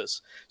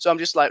boxers. So I'm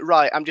just like,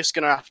 right, I'm just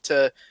gonna have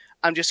to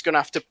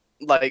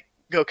like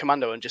go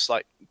commando and just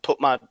like put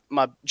my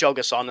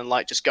joggers on and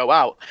like just go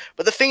out.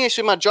 But the thing is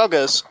with my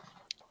joggers.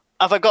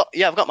 I've got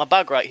my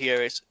bag right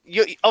here.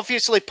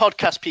 Obviously,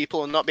 podcast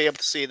people will not be able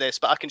to see this,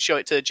 but I can show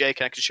it to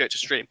Jake and I can show it to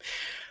stream.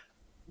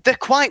 They're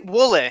quite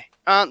woolly,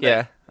 aren't they?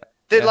 Yeah.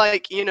 They're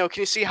like, you know,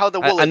 can you see how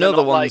they're woolly? I know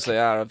the ones they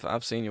are.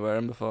 I've seen you wear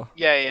them before.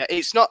 Yeah.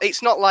 It's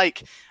not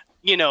like,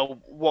 you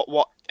know,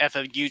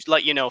 whatever you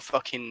like, you know,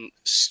 fucking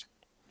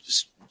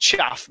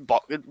chaff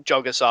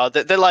joggers are.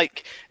 They're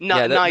like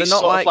nice. They're not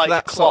sort like of like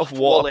that sort of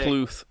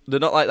waterproof. They're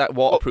not like that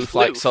waterproof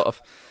like sort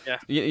of. Yeah.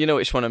 You know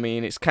which one I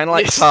mean. It's kind of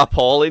like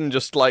tarpaulin,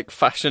 just like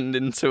fashioned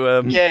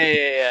into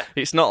Yeah.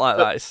 It's not like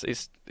that.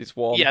 It's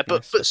warm. Yeah,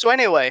 but so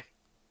anyway,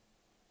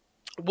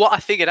 what I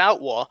figured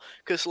out was,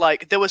 because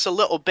like there was a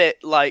little bit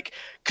like,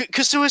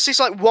 because there was this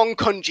like one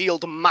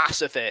congealed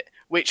mass of it,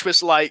 which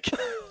was like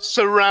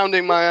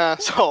surrounding my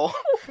asshole,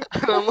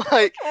 and I'm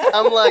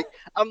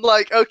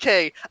like,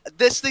 okay,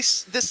 there's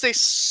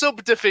this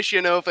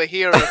subdivision over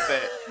here of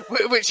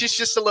it, which is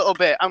just a little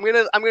bit. I'm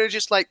gonna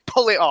just like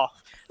pull it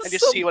off and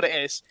just see what it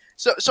is.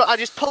 So I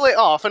just pull it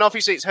off, and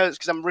obviously it hurts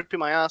because I'm ripping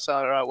my ass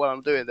out while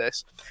I'm doing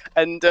this.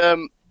 And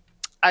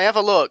I have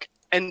a look,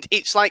 and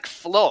it's like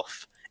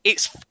fluff.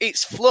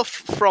 It's fluff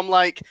from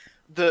like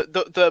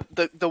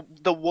the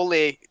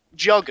woolly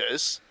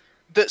joggers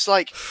that's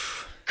like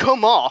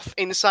come off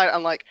inside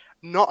and like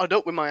knotted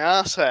up with my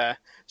ass hair.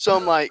 So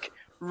I'm like,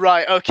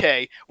 right,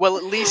 okay, well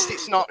at least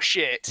it's not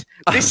shit.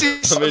 This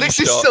is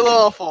still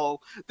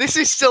awful. This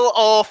is still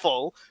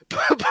awful,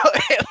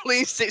 but at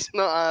least it's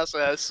not ass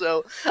hair.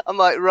 So I'm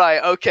like,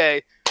 right,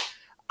 okay,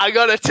 I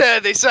gotta tear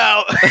this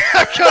out.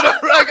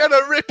 I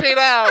gotta rip it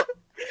out.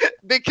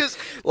 Because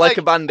like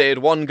a band-aid,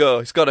 one go.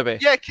 It's got to be.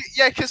 Yeah.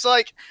 Because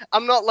like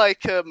I'm not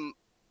like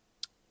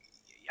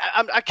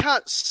I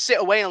can't sit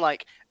away and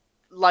like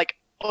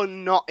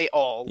unknot it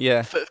all.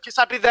 Yeah. Because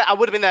I'd be there. I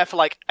would have been there for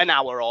like an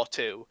hour or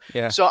two.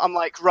 Yeah. So I'm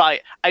like,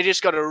 right, I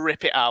just got to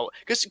rip it out.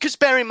 Because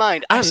bear in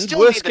mind, and I still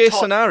worst case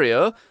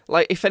scenario,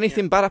 like if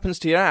anything bad happens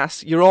to your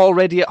ass, you're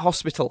already at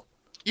hospital.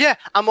 Yeah,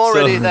 I'm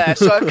already there,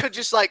 so I could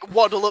just like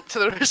waddle up to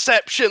the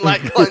reception,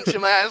 like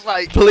clenching my ass,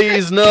 like,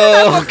 please no.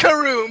 Can I book a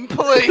room,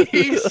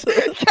 please?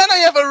 Can I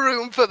have a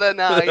room for the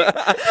night?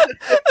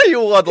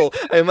 You waddle.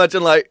 I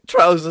imagine like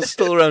trousers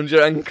still around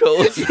your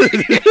ankles,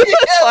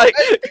 like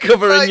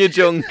covering your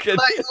junk. And...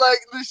 Like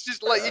there's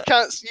just like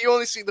you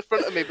only see the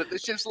front of me, but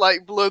there's just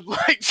like blood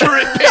like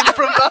dripping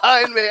from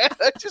behind me.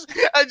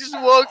 I just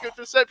walk up to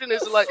the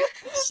receptionist and like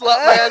slap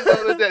my hand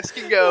on the desk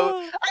and go,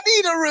 I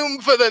need a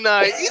room for the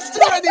night. Is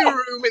there any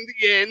room? room in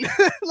the inn.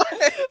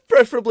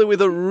 Preferably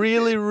with a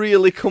really,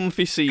 really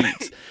comfy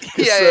seat.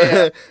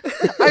 Yeah.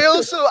 I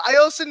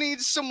also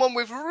need someone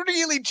with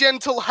really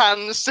gentle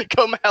hands to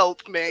come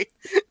help me.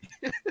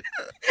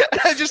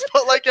 I just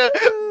put like a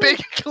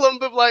big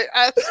clump of like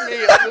ass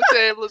meat on the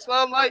table as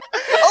well. I'm like,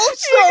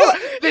 also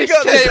this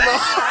table.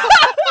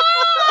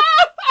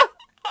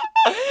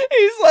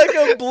 He's like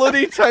a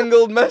bloody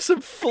tangled mess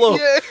of fluff,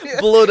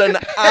 blood and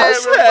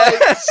ass hair.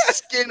 Like,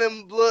 skin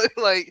and blood,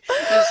 like,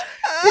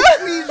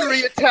 please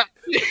reattach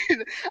me.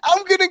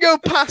 I'm gonna go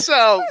pass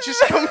out.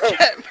 Just come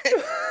get me.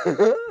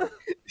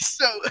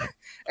 So,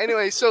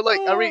 anyway,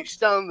 I reached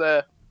down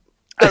there.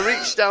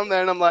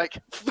 And I'm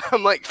like,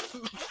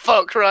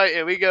 fuck, right,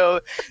 here we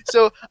go.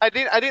 So I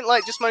didn't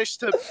like just manage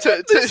to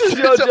this is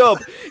your job.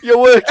 You're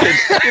working.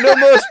 You know,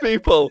 most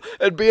people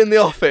would be in the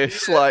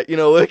office, like, you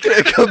know, working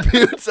at a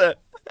computer.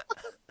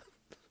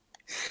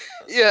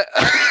 Yeah.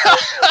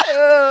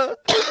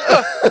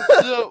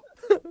 So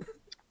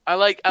I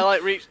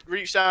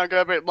reach down and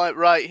grab it, like,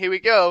 right, here we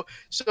go.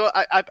 So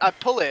I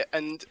pull it,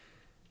 and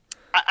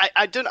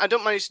I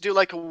don't manage to do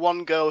like a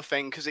one go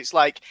thing, because it's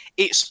like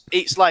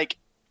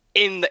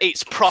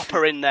it's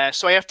proper in there,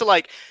 so I have to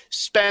like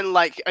spend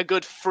like a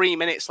good 3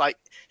 minutes like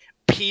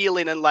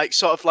peeling and like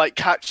sort of like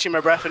catching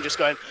my breath and just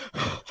going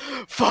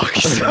fuck.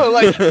 So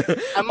like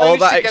all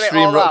that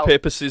extreme rock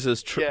paper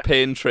scissors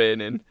pain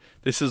training.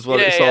 This is what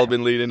it's all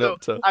been leading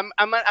up to.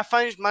 I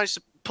finally managed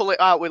to pull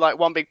it out with like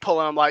one big pull,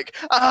 and I'm like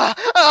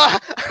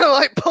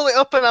like pull it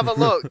up and have a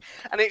look,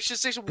 and it's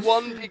just this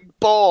one big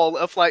ball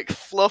of like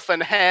fluff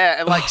and hair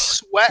and like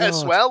sweat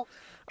as well.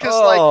 Because,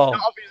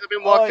 obviously I've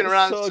been walking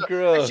around. So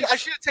gross. I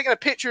should have taken a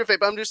picture of it,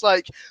 but I'm just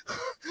like...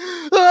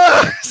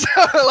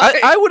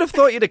 I would have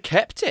thought you'd have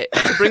kept it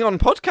to bring on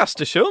podcast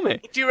to show me.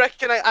 Do you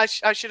reckon I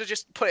should have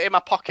just put it in my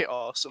pocket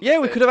or something? Yeah,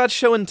 we could have had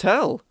show and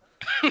tell.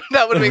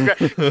 That would have been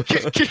great.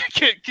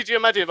 Could you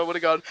imagine if I would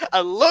have gone,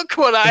 look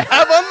what I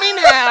have on me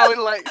now,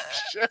 and, like,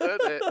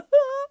 showed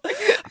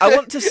it?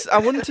 I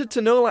wanted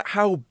to know, like,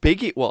 how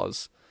big it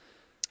was.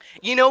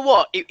 You know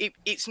what?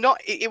 It's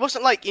not. It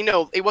wasn't like, you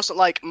know. It wasn't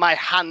like my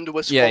hand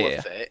was full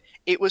of it.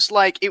 It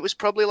was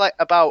probably like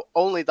about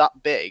only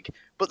that big.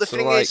 But the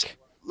thing is,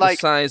 like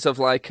the size of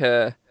like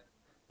a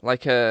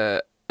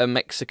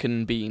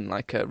Mexican bean,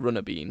 like a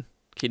runner bean,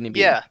 kidney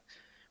bean. Yeah,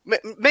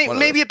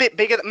 maybe a bit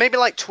bigger. Maybe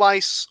like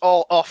twice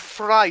or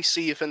thrice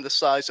even the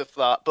size of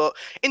that. But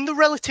in the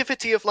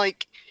relativity of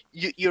like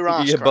your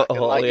ass crack and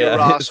like your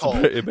asshole,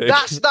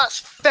 that's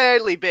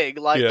fairly big.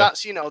 Like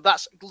that's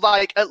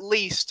like at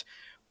least.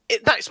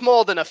 That's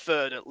more than a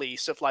third, at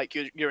least, of like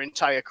your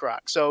entire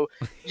crack. So,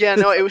 yeah,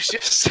 no, it was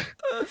just,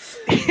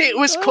 it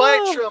was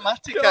quite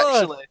traumatic,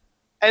 actually.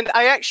 And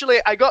I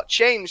got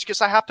changed because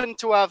I happened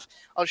to have,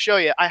 I'll show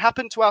you, I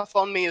happened to have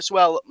on me as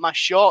well my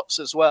shorts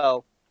as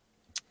well,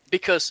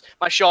 because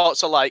my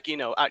shorts are like, you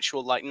know,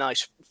 actual like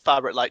nice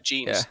fabric like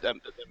jeans. Yeah.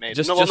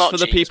 Just for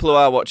the people who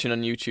are watching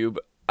on YouTube,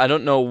 I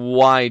don't know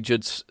why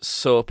Judd's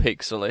so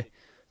pixely,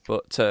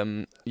 but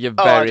you're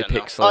very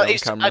pixely on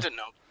camera. I don't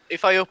know.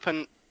 If I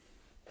open...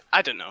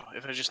 I don't know.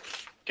 If I just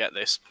get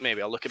this,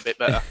 maybe I'll look a bit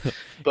better.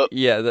 But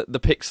yeah, the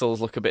pixels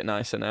look a bit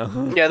nicer now.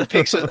 Yeah, the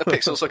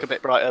pixels look a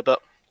bit brighter.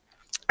 But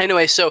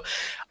anyway, so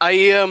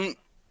I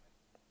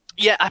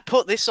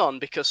put this on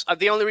because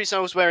the only reason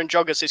I was wearing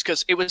joggers is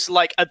because it was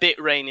like a bit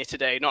rainy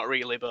today. Not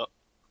really, but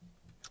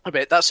a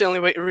bit. That's the only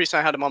reason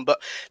I had them on.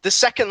 But the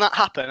second that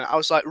happened, I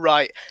was like,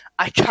 right,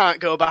 I can't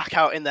go back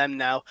out in them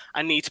now.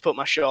 I need to put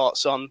my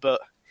shorts on.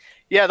 But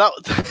yeah,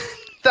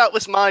 that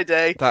was my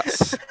day.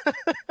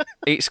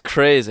 It's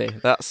crazy.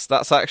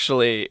 That's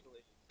actually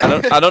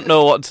I don't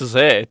know what to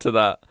say to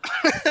that.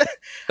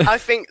 I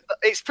think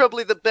it's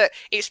probably the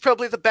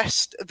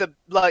best.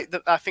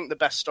 I think the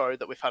best story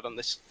that we've had on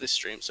this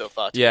stream so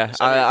far. Yeah,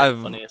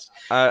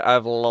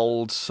 I've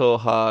lolled so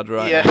hard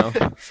now.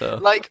 So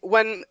like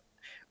when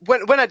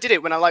I did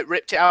it, when I like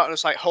ripped it out and I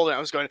was like holding it, I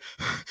was going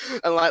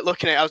and like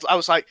looking at it, I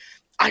was like,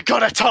 I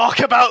gotta talk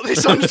about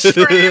this on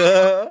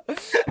stream.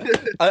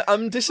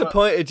 I'm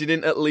disappointed you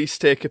didn't at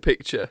least take a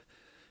picture,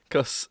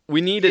 because we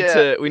need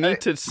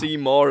to see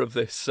more of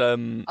this.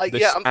 I'm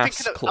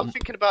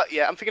thinking about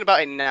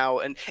it now,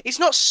 and it's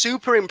not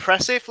super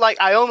impressive.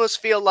 Like I almost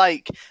feel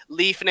like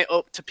leaving it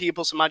up to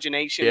people's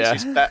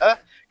imaginations is better,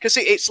 because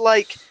it's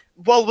like,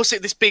 well, was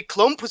it this big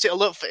clump? Was it a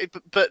little?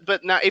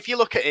 But now, if you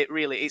look at it,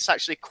 really, it's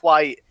actually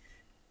quite.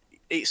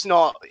 It's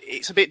not.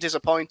 It's a bit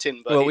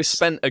disappointing. But we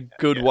spent a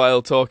good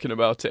while talking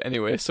about it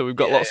anyway, so we've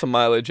got lots of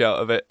mileage out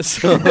of it.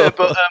 So.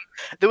 But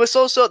there was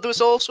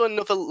also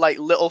another like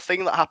little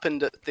thing that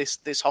happened at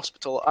this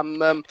hospital.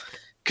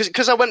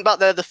 Because I went back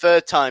there the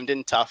third time,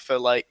 didn't I,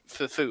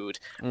 for food,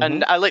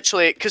 and I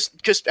literally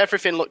because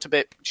everything looked a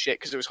bit shit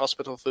because it was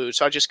hospital food,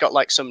 so I just got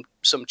like some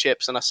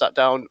chips and I sat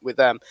down with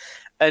them.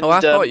 And, I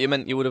thought you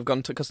meant you would have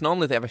gone to, because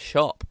normally they have a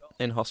shop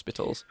in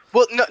hospitals.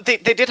 Well, no, they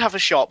did have a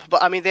shop,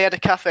 but I mean they had a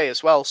cafe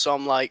as well. So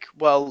I'm like,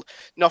 well,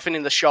 nothing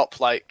in the shop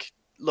like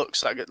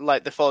looks like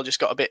they've all just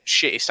got a bit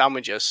shitty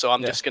sandwiches. So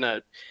I'm just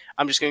gonna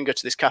go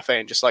to this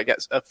cafe and just like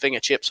get a thing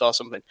of chips or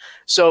something.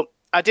 So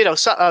I did. I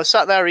was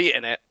sat there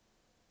eating it,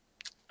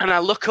 and I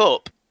look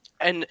up,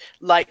 and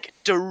like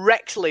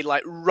directly,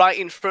 like right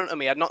in front of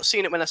me. I'd not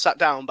seen it when I sat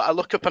down, but I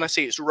look up and I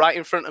see it's right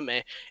in front of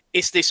me.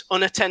 It's this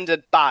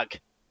unattended bag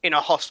in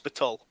a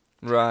hospital.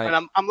 Right.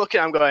 And I'm looking.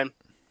 I'm going.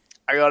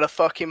 I got a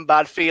fucking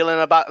bad feeling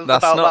about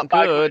That's about not that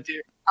bag, good. my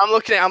dude. I'm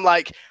looking at it, I'm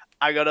like,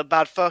 I got a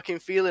bad fucking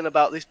feeling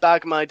about this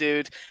bag, my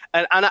dude.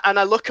 And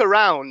I look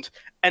around,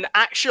 and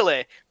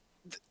actually,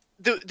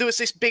 there was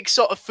this big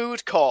sort of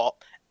food court,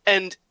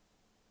 and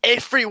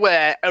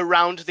everywhere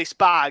around this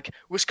bag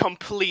was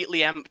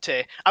completely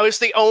empty. I was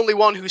the only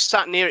one who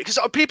sat near it, because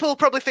people are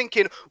probably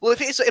thinking, well,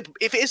 if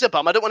it is a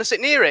bum, I don't want to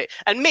sit near it.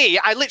 And me,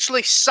 I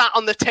literally sat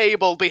on the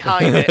table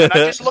behind it, and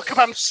I just look up,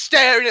 I'm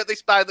staring at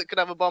this bag that could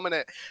have a bum in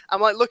it.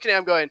 I'm like looking at it,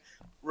 I'm going,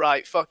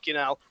 right, fucking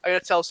hell, I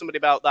gotta tell somebody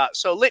about that.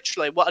 So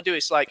literally, what I do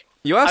is like,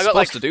 you are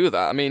supposed to do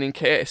that. I mean, in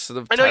case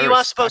of I know you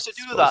are supposed to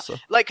do that. So.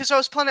 Like, because I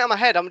was planning it on my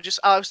head. I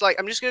was like,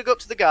 I'm just going to go up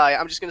to the guy.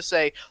 I'm just going to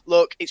say,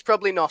 look, it's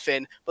probably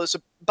nothing, but there's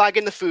a bag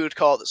in the food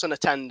court that's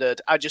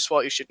unattended. I just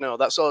thought you should know.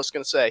 That's all I was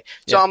going to say.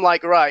 So I'm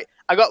like, right,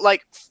 I got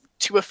like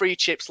 2 or 3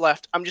 chips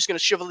left. I'm just going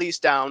to shovel these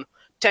down,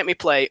 take my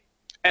plate,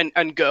 and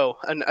go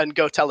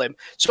tell him.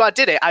 So I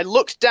did it. I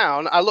looked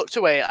down. I looked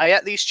away. I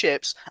ate these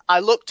chips. I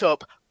looked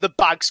up. The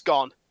bag's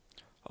gone.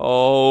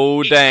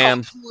 Oh, damn.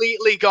 It's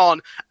completely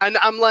gone. And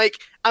I'm like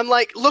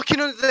looking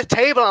under the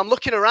table, I'm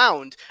looking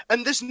around,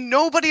 and there's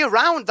nobody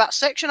around that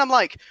section. I'm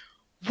like,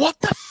 what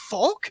the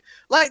fuck?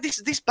 Like,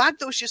 this bag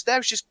that was just there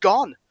was just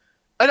gone.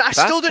 And I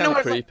still don't know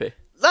where... creepy.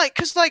 Like,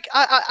 because, like,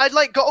 I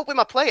like, got up with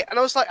my plate, and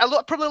I was like,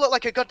 probably looked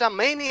like a goddamn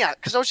maniac,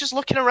 because I was just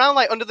looking around,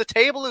 like, under the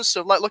table and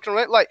stuff, like, looking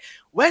around, like,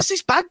 where's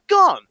this bag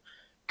gone?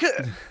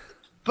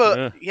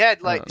 But, yeah,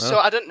 like, so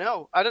I don't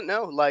know,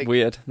 like...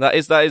 Weird. That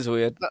is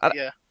weird.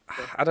 Yeah.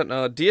 I don't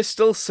know. Do you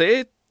still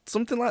say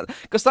something like that?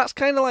 Because that's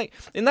kind of like,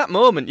 in that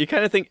moment, you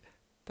kind of think,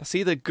 that's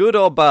either good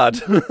or bad.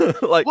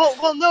 Like,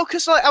 well, no,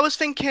 because like I was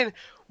thinking,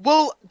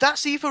 well,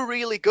 that's either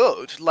really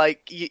good,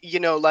 like you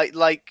know,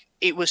 like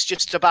it was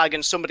just a bag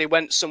and somebody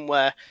went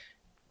somewhere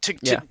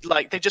to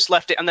like they just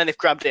left it and then they've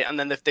grabbed it and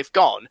then they've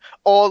gone,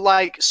 or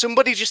like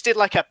somebody just did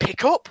like a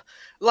pickup,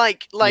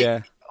 like.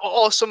 Yeah.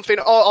 Or something,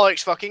 or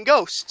it's fucking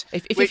ghost.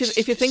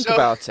 If you think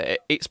about it,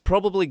 it's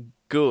probably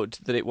good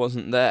that it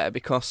wasn't there,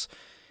 because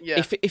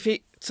if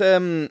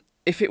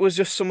it was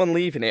just someone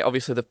leaving it,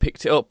 obviously they've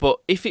picked it up. But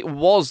if it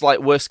was like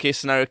worst case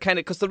scenario, kind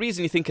of, because the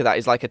reason you think of that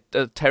is like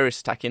a terrorist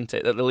attack, isn't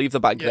it? That they leave the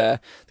bag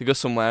there, they go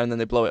somewhere and then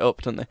they blow it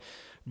up, don't they?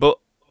 But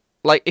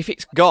like if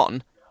it's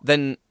gone,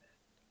 then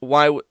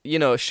why?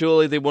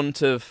 Surely they wouldn't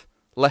have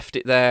left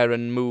it there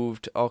and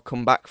moved or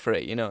come back for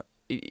it.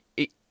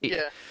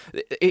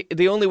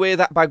 The only way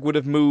that bag would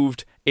have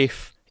moved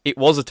if it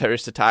was a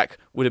terrorist attack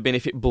would have been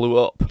if it blew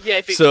up. Yeah,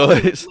 if it blew up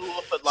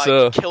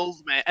and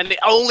killed me. And it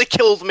only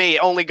killed me, it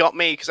only got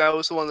me, because I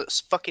was the one that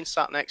fucking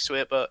sat next to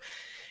it. But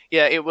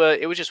yeah, it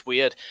was just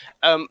weird.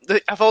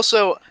 I've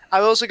also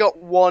got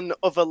one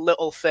other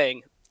little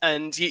thing,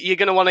 and you're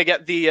going to want to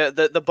get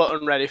the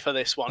button ready for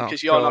this one,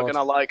 because you're not going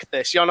to like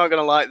this. You're not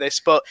going to like this.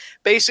 But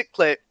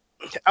basically,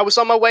 I was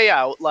on my way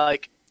out,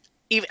 like,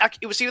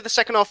 it was either the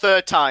second or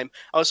third time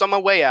I was on my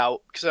way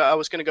out, because I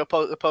was going to go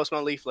post my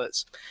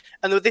leaflets,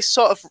 and there was this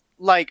sort of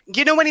like,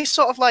 when you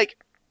sort of like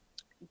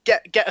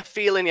get a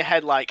feel in your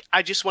head like,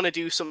 I just want to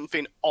do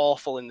something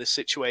awful in this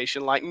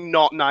situation, like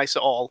not nice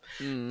at all.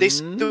 There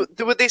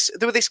was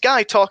this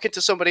guy talking to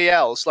somebody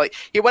else, like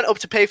he went up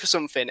to pay for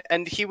something,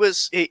 and he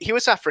was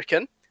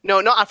African. No,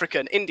 not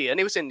African, Indian.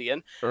 He was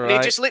Indian. Right. And he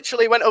just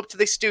literally went up to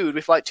this dude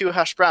with like 2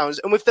 hash browns,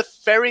 and with the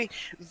very,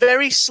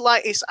 very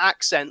slightest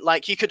accent,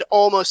 like you could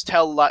almost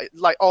tell, like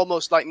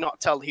almost like not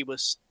tell he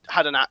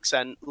had an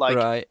accent, like,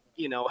 right.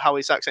 How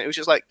his accent. It was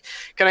just like,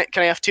 can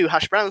I have 2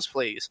 hash browns,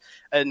 please?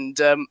 And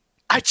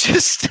I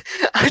just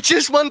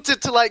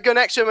wanted to like go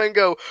next to him and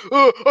go,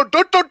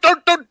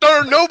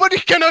 nobody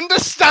can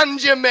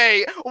understand you,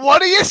 mate.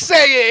 What are you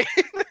saying?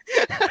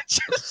 I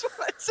just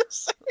wanted to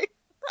say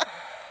that.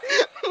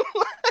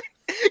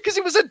 Because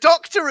he was a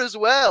doctor as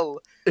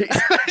well.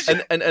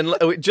 and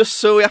just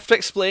so we have to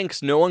explain,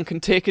 because no one can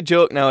take a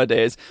joke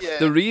nowadays,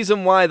 the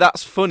reason why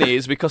that's funny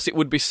is because it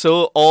would be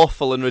so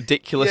awful and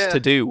ridiculous to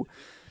do.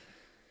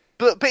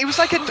 But he was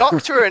like a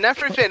doctor and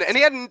everything, and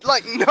he had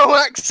like no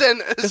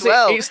accent as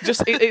well.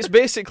 It's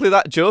basically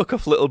that joke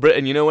of Little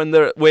Britain, when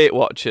they're at Weight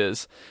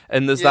Watchers,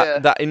 and there's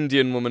that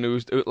Indian woman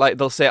who's like,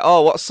 they'll say,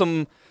 oh, what's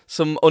some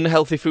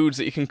unhealthy foods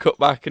that you can cut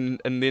back, and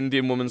the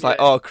Indian woman's like,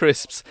 oh,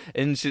 crisps,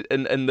 and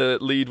the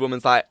lead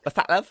woman's like, what's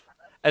that, love?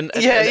 And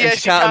she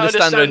can't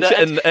understand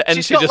her,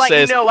 and she just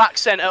says no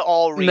accent at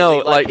all, really. No,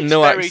 like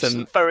no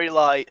accent, very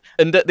light.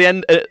 And at the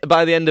end,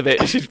 by the end of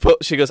it,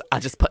 she goes, I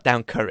just put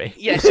down curry.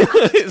 Yes,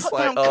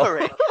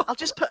 curry. I'll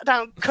just put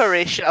down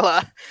curry, shall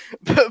I?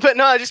 But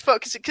no, I just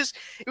thought, because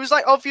it was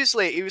like,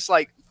 obviously he was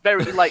like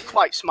very like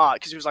quite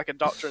smart, because he was like a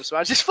doctor, and so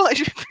I just thought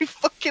it would be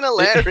fucking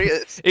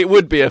hilarious. It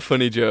would be a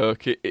funny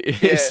joke.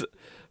 It is,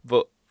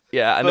 but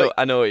Yeah,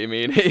 I know what you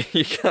mean.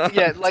 You can't.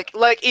 Yeah,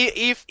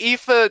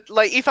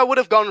 if I would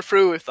have gone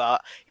through with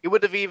that, he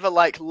would have either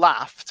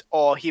laughed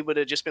or he would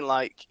have just been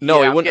like,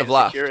 no, he wouldn't have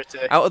laughed. Security.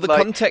 Out of the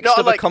context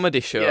of a comedy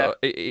show,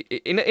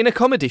 in a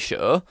comedy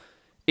show,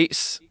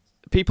 it's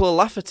people will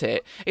laugh at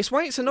it. It's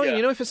why it's annoying.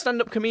 You know, if a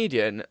stand-up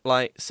comedian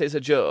says a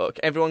joke,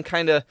 everyone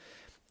kind of.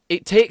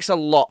 It takes a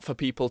lot for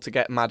people to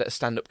get mad at a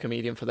stand-up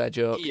comedian for their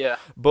joke. Yeah.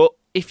 But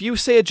if you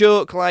say a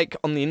joke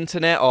on the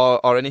internet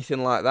or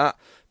anything like that,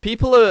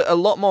 people are a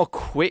lot more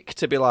quick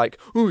to be like,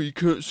 "Oh, you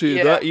can't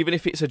say that," even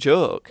if it's a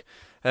joke.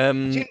 Do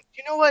you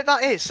know why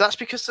that is? That's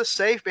because they're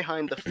safe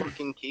behind the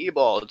fucking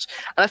keyboards.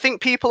 And I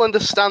think people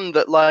understand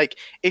that,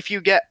 if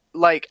you get,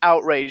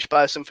 outraged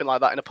by something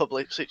like that in a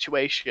public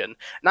situation,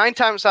 9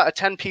 times out of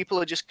 10 people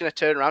are just going to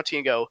turn around to you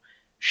and go,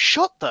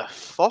 "Shut the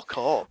fuck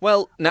up."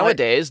 Well,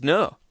 nowadays,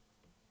 no.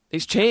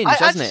 It's changed,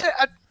 hasn't it?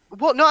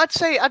 I'd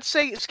say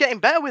it's getting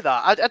better with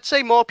that. I'd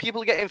say more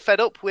people are getting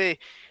fed up with,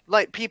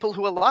 people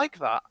who are like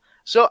that.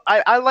 So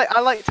I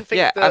like to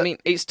think that... I mean,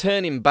 it's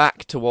turning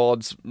back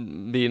towards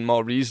being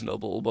more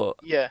reasonable, but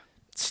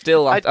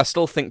still, I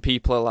still think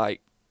people are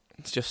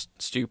it's just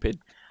stupid.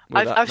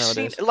 I've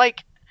seen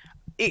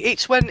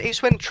it's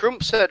when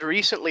Trump said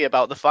recently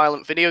about the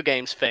violent video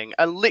games thing,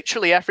 and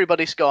literally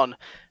everybody's gone,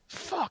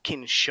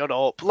 fucking shut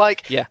up.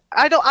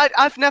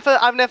 I've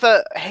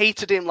never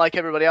hated him like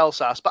everybody else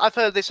has, but I've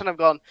heard this and I've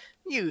gone,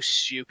 you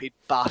stupid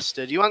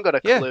bastard, you ain't got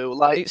a clue.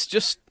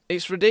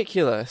 It's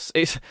ridiculous.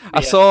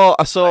 I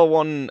saw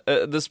one.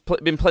 There's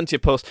been plenty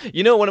of posts.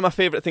 You know, one of my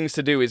favourite things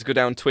to do is go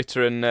down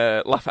Twitter and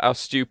laugh at how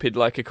stupid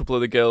a couple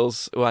of the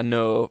girls who I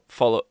know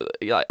follow.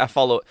 I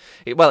follow.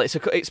 Well,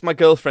 it's my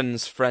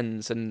girlfriend's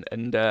friends,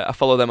 and I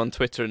follow them on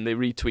Twitter, and they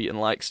retweet and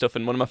like stuff.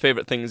 And one of my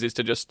favourite things is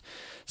to just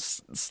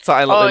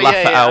silently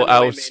laugh at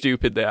how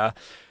stupid they are.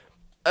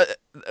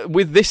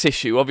 With this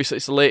issue, obviously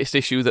it's the latest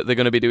issue that they're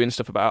going to be doing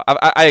stuff about.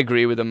 I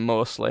agree with them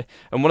mostly.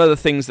 And one of the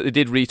things that they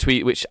did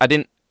retweet, which I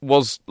didn't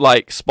was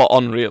spot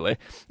on really,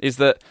 is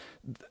that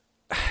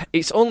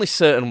it's only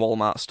certain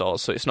Walmart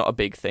stores, so it's not a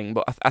big thing,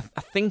 but I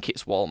think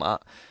it's Walmart.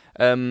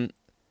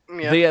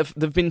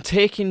 They've been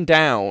taking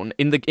down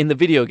in the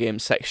video game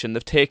section.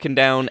 They've taken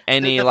down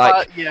any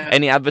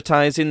any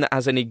advertising that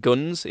has any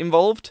guns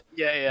involved.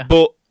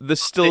 But they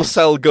still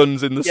sell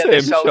guns in the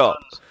same shop.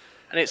 Guns.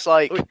 And it's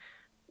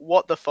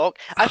what the fuck?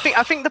 I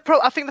think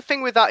the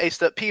thing with that is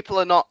that people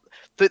are not.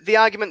 The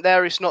argument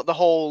there is not the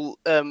whole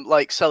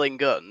selling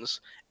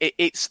guns.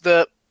 It's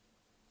that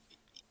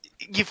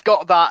you've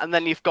got that and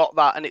then you've got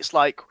that, and it's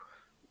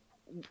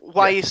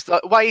why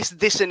is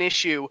this an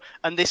issue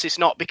and this is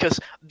not? Because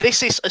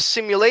this is a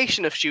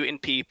simulation of shooting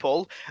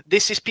people.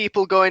 This is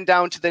people going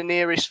down to the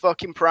nearest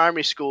fucking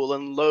primary school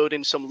and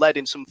loading some lead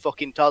in some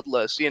fucking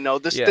toddlers. You know,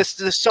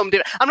 there's some.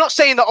 I'm not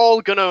saying that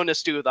all gun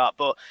owners do that,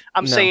 but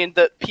I'm saying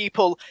that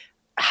people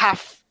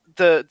have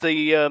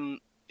the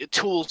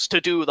tools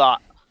to do that.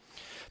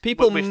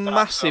 People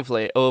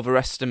massively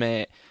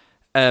overestimate.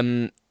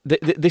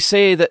 They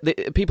say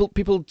that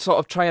people sort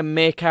of try and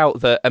make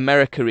out that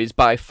America is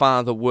by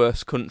far the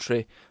worst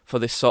country for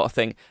this sort of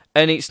thing,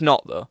 and it's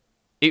not though.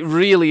 It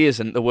really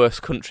isn't the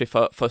worst country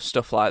for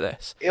stuff like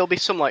this. It'll be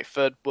some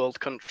third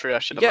world country, I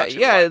should imagine.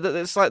 Yeah,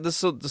 it's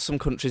there's some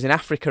countries in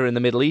Africa and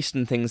the Middle East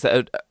and things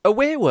that are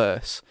way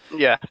worse.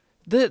 Yeah.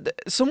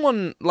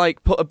 Someone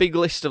put a big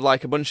list of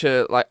a bunch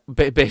of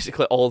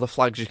basically all the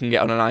flags you can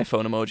get on an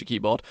iPhone emoji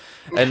keyboard,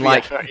 and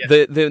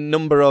the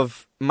number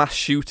of mass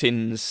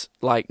shootings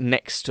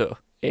next to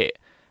it,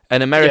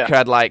 and America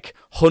had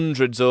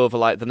hundreds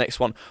over the next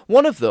one.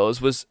 One of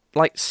those was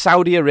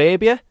Saudi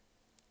Arabia.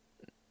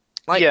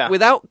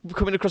 Without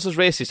coming across as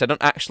racist, I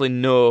don't actually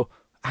know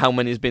how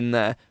many's been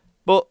there,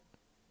 but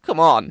come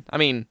on, I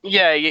mean,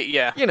 yeah.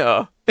 You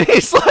know,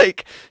 it's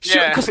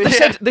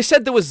because they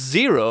said there was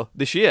 0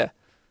 this year.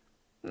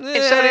 In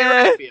Saudi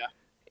Arabia?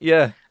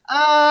 Yeah.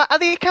 Are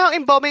they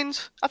counting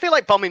bombings? I feel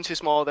like bombings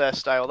is more their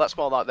style. That's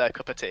more like their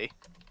cup of tea.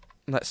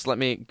 Let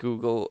me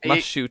Google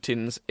mass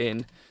shootings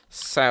in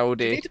Saudi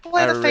do you need to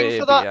play Arabia. The thing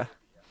for that?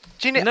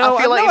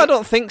 I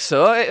don't think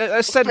so.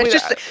 I said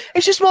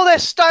it's just more their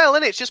style,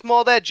 isn't it? It's just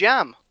more their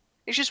jam.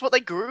 It's just what they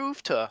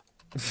groove to.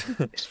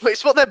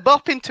 it's what they're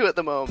bopping to at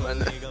the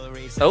moment.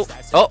 Oh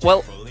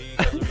well.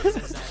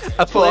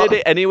 I played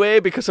it anyway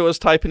because I was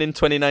typing in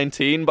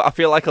 2019, but I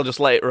feel like I'll just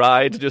let it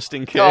ride just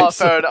in case.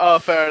 Fair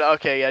enough.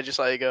 Okay, yeah, just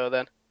let it go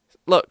then.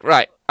 Look,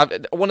 right.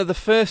 One of the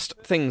first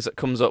things that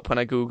comes up when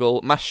I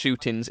Google mass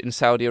shootings in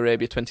Saudi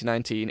Arabia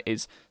 2019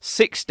 is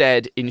 6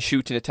 dead in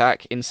shooting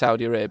attack in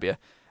Saudi Arabia,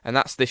 and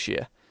that's this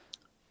year.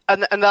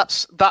 And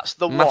that's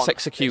the mass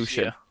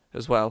execution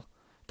as well.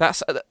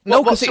 That's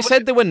because it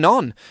said there were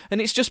none,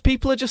 and it's just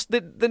people are just they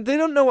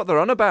don't know what they're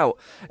on about.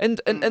 And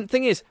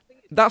thing is,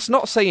 that's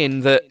not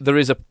saying that there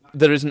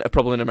isn't a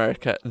problem in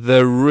America.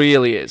 There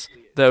really is.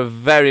 There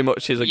very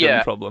much is a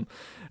gun problem,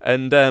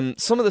 and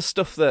some of the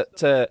stuff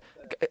that.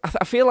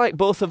 I feel like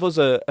both of us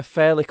are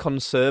fairly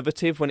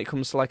conservative when it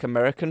comes to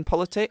American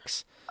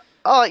politics.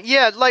 Oh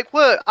yeah,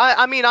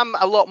 I mean, I'm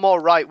a lot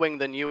more right wing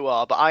than you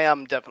are, but I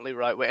am definitely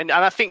right wing, and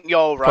I think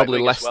you're right.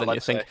 Probably less than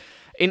you think.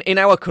 In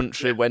our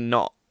country, we're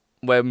not.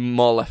 We're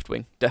more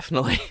left-wing,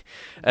 definitely.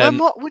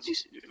 What would you?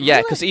 Really?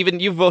 Yeah, because even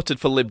you've voted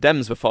for Lib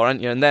Dems before,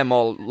 haven't you? And they're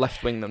more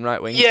left-wing than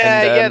right-wing.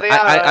 Yeah, and, they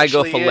are. I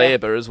go for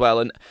Labour as well,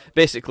 and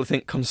basically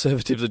think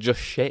Conservatives are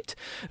just shit.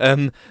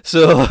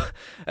 So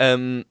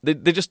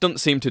they just don't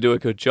seem to do a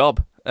good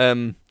job.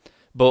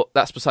 But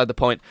that's beside the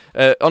point.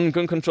 On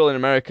gun control in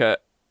America,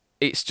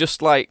 it's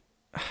just like...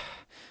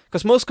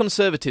 Because most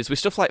Conservatives, with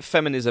stuff like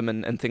feminism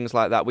and things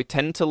like that, we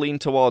tend to lean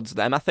towards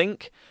them, I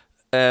think.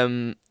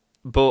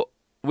 But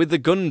with the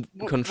gun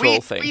control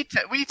thing...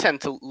 We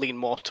tend to lean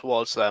more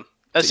towards them.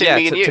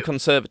 To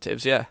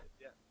Conservatives, yeah.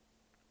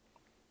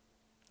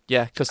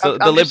 Yeah, because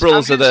the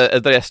Liberals are the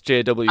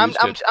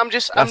SJWs. I'm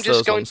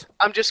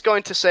just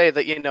going to say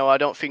that, I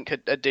don't think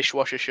a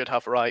dishwasher should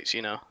have rights,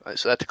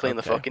 It's there to clean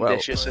the fucking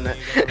dishes, isn't it?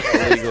 For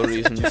legal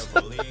reasons,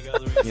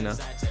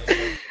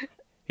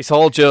 It's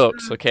all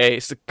jokes, okay?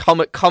 It's a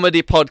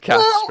comedy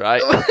podcast,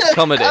 right? It's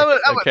comedy,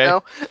 okay?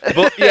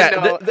 But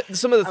yeah,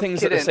 some of the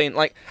things that they're saying,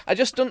 like, I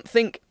just don't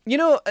think,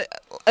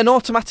 an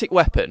automatic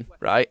weapon,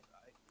 right?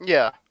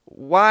 Yeah.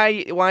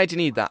 Why do you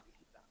need that?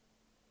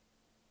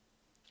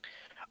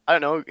 I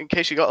don't know, in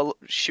case you got to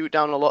shoot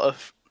down a lot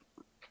of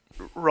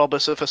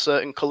robbers of a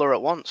certain colour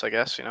at once, I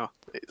guess,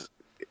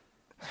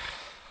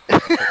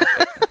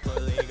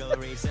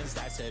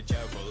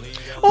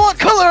 What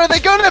colour are they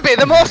going to be?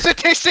 They're more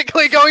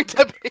statistically going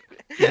to be.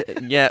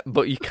 Yeah,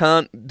 but you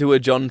can't do a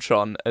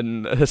JonTron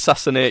and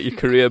assassinate your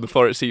career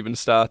before it's even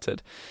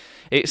started.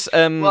 It's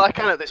Well, I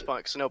can at this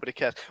point because nobody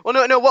cares. Well,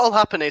 no. What'll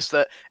happen is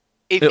that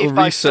it'll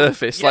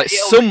resurface.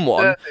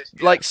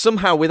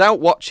 Somehow without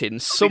watching,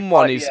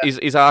 someone is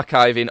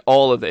archiving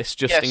all of this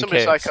just in case.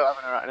 Somebody's psycho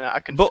having it right now.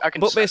 I can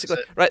but basically,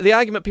 right, the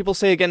argument people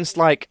say against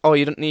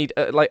you don't need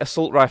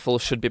assault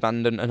rifles should be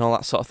banned and all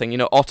that sort of thing.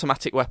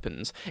 Automatic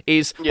weapons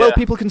is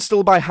people can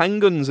still buy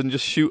handguns and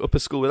just shoot up a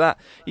school with that.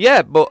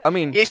 Yeah, but I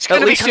mean, it's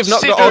at least you've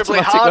not got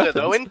automatic harder, weapons,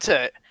 though, isn't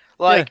it?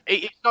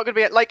 It's not going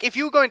to be if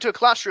you go into a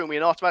classroom with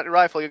an automatic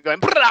rifle, you're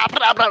going.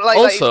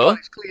 Also,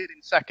 it's cleared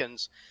in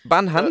seconds.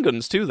 Ban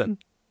handguns too, then.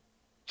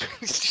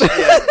 It's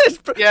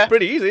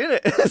pretty easy, isn't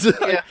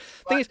it?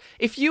 Thing is,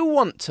 if you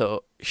want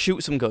to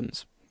shoot some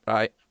guns,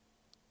 right,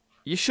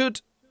 you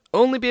should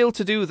only be able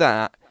to do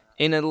that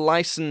in a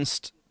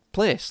licensed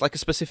place, like a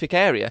specific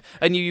area,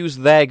 and you use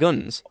their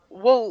guns.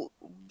 Well,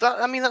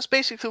 that's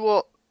basically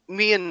what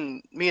me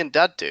and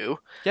Dad do.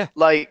 Yeah.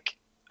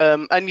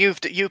 And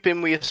you've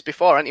been with us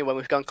before, haven't you, when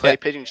we've gone clay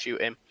pigeon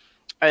shooting?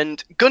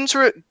 And guns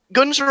are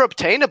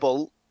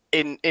obtainable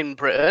in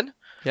Britain.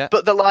 Yeah.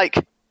 But they're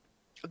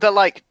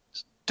like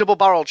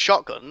double-barreled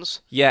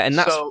shotguns. Yeah, and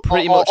that's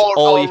pretty much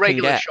all you can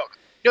get.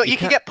 No, you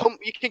can get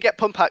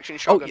pump action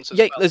shotguns.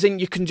 As in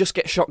you can just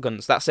get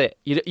shotguns. That's it.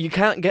 You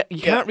can't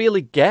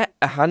really get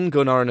a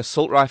handgun or an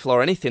assault rifle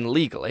or anything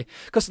legally,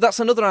 because that's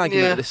another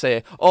argument that they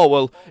say. Oh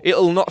well,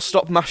 it'll not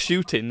stop mass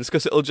shootings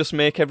because it'll just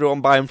make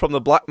everyone buy them from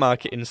the black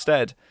market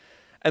instead.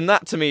 And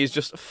that to me is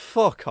just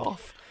fuck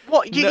off.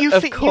 What you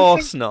of think?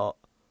 Course not.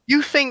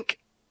 You think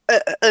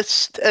a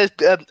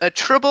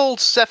troubled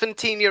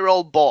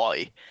 17-year-old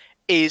boy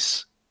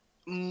is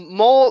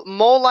more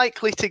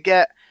likely to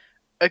get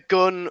a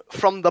gun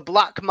from the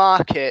black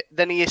market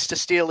than he is to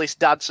steal his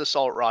dad's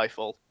assault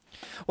rifle?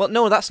 Well,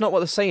 no, that's not what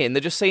they're saying.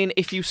 They're just saying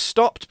if you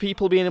stopped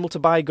people being able to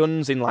buy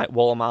guns in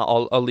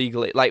Walmart or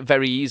legally,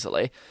 very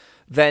easily,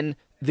 then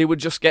they would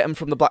just get them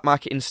from the black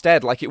market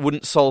instead. It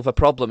wouldn't solve a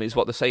problem, is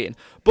what they're saying.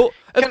 But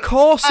of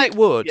course it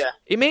would. Yeah.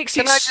 It makes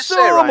it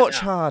so much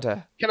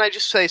harder. Can I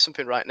just say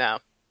something right now?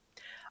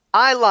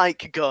 I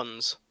like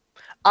guns.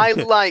 I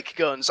like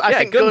guns. I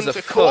think guns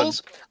are cool.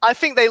 I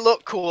think they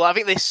look cool. I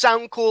think they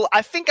sound cool.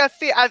 I think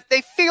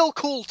they feel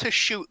cool to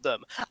shoot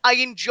them. I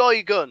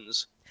enjoy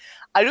guns.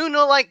 I do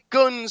not like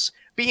guns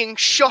being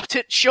shot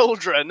at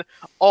children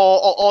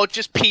or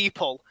just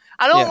people.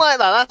 I don't like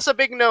that. That's a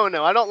big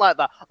no-no. I don't like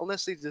that.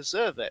 Unless they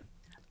deserve it,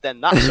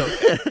 then that's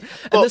okay.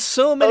 And there's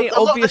so many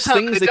obvious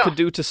things they could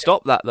do to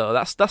stop that, though.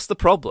 That's the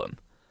problem.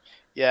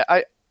 Yeah,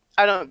 I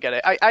don't get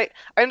it. I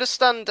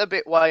understand a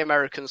bit why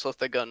Americans love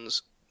their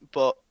guns,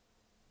 but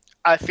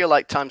I feel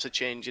like times are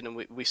changing, and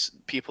we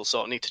people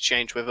sort of need to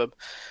change with them.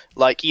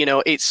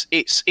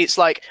 It's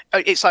like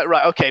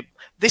right, okay,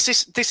 this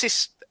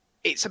is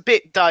it's a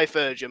bit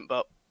divergent,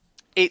 but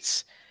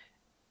it's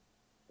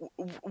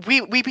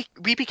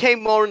we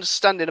became more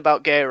understanding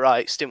about gay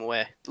rights, didn't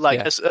we?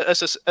 As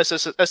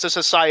a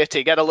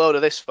society, get a load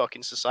of this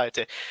fucking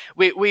society.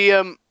 We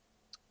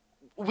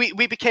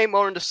became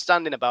more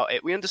understanding about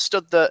it. We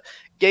understood that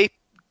gay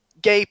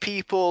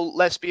people,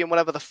 lesbian,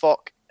 whatever the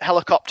fuck,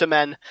 helicopter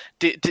men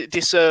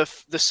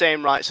deserve the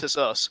same rights as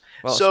us.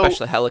 Well,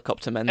 especially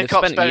helicopter men. They've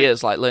spent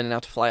years learning how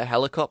to fly a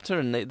helicopter,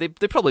 and they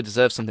probably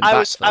deserve something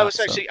back for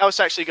that. I was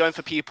actually going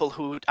for people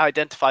who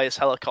identify as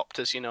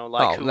helicopters. Who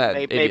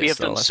maybe have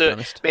done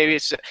maybe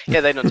it's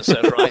they don't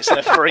deserve rights.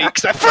 They're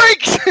freaks. They're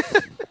freaks.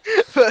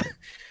 But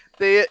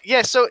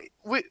so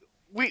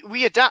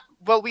we adapt.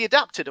 Well, we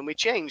adapted and we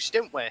changed,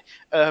 didn't we?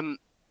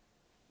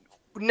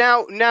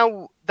 Now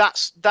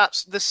that's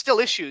there's still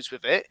issues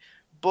with it,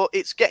 but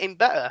it's getting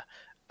better.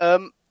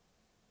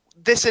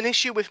 there's an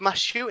issue with mass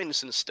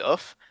shootings and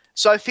stuff.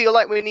 So I feel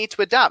like we need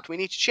to adapt. We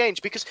need to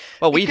change because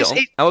we don't.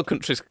 Our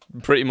country's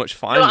pretty much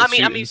fine. No, with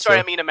I mean, shooting,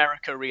 I mean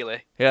America,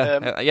 really.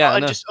 Yeah,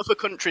 and just other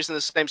countries in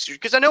the same situation.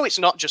 Because I know it's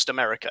not just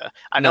America.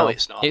 I know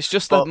it's not. It's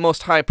just the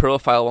most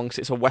high-profile one because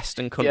it's a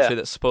Western country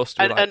that's supposed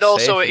to be and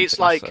also safe it's things,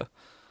 like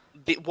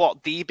so.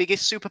 the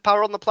biggest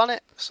superpower on the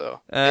planet.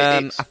 So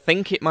I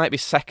think it might be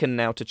second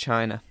now to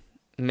China,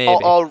 maybe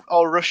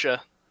or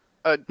Russia.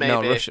 Maybe.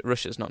 No,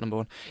 Russia's not number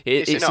one.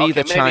 It's not? either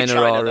Okay,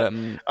 China or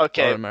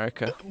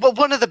America. Well,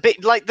 one of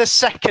the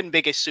second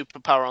biggest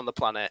superpower on the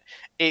planet.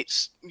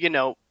 It's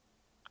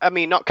I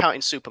mean, not counting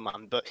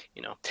Superman, but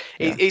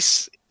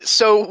it's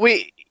so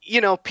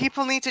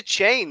people need to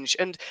change,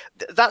 and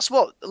that's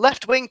what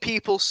left-wing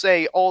people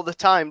say all the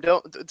time.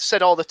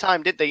 Said all the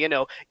time, did they?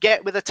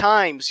 Get with the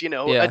times.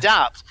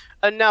 Adapt.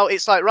 And now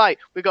it's like, right,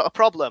 we've got a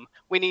problem.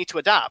 We need to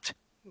adapt.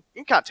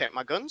 You can't take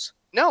my guns.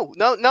 No.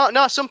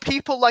 Some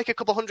people, like a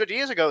couple hundred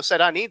years ago, said,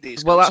 I need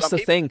these guns. Well, that's the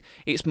thing.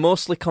 It's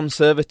mostly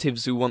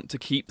conservatives who want to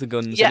keep the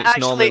guns, and it's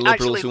normally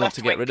liberals who want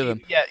to get rid of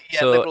them.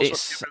 So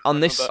it's on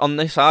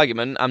this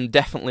argument, I'm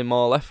definitely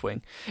more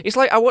left-wing. It's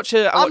like I'm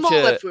more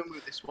left-wing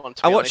with this one,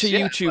 I watch a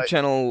YouTube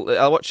channel.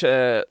 I watch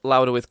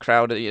Louder with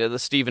Crowder, the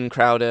Steven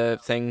Crowder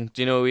thing.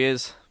 Do you know who he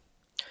is?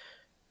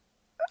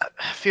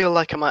 I feel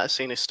like I might have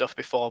seen his stuff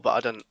before, but I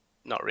don't.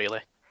 Not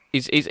really.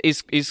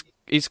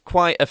 He's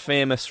quite a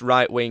famous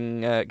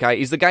right-wing guy.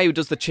 He's the guy who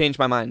does the Change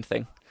My Mind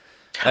thing.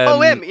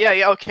 Him?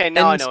 Yeah, okay,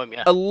 now I know him,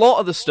 yeah. A lot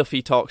of the stuff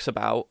he talks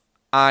about,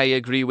 I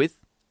agree with.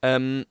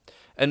 And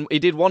he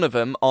did one of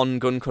them on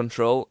gun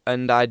control,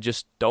 and I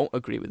just don't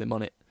agree with him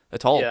on it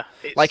at all. Yeah,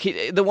 like,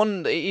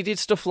 he did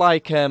stuff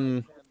like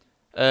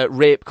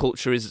rape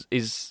culture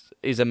is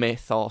a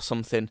myth or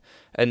something.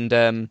 And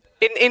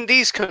in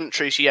these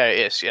countries, yeah, it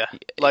is, yeah.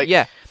 Like,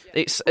 yeah,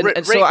 so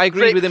I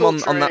agreed with him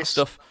on that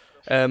stuff.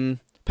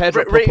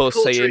 Pedro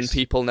Popo's saying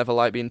people never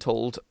like being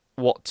told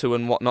what to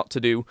and what not to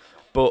do,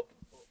 but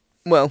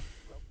that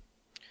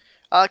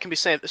can be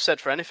said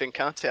for anything,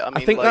 can't it?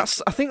 I think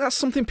that's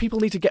something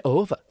people need to get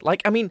over.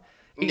 Like, I mean,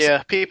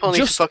 people need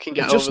to fucking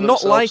get over just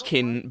not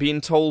liking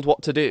being told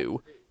what to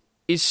do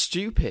is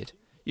stupid.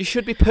 You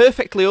should be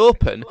perfectly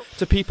open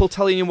to people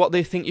telling you what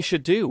they think you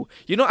should do.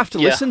 You don't have to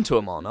listen to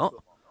them or not.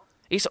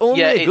 It's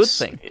only a good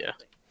thing. Yeah.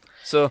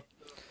 So.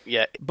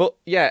 Yeah, but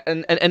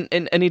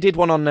and he did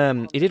one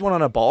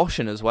on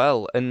abortion as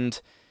well, and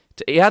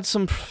he had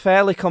some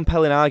fairly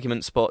compelling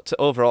arguments. But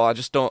overall, I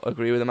just don't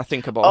agree with him. I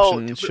think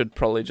abortion should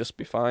probably just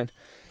be fine.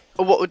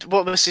 What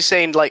was he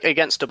saying, like,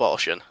 against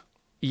abortion?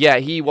 Yeah,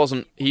 he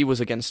wasn't. He was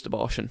against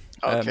abortion.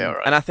 Okay, all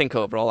right. And I think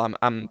overall,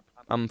 I'm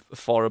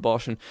for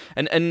abortion.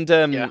 And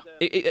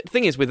the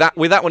thing is with that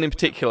one in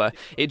particular,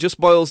 it just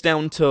boils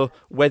down to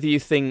whether you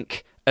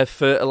think a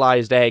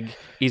fertilized egg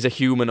is a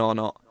human or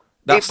not.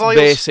 That's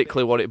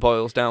basically what it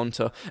boils down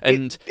to.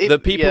 And the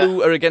people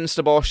who are against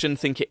abortion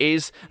think it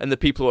is, and the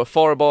people who are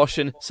for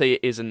abortion say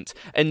it isn't.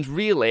 And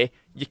really,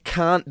 you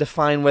can't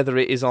define whether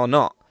it is or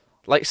not.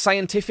 Like,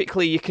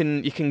 scientifically, you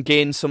can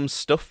gain some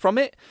stuff from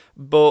it,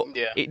 but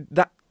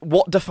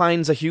what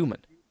defines a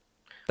human?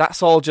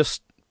 That's all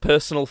just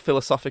personal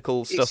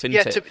philosophical stuff, isn't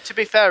it? To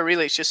be fair,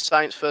 really, it's just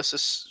science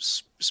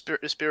versus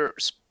spirit.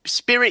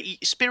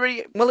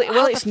 Well,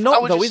 it's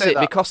not though, is it?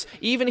 That? Because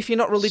even if you're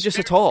not religious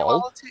at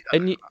all,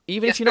 and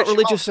if you're not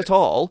religious at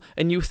all,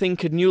 and you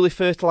think a newly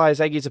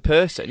fertilized egg is a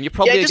person, you're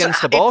probably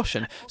against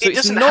abortion. So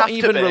it's not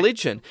even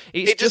religion.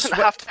 It doesn't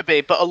have to be,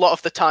 but a lot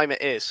of the time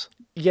it is.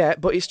 Yeah,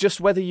 but it's just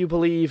whether you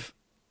believe,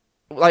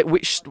 like,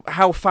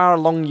 how far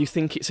along you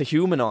think it's a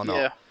human or not.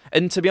 Yeah.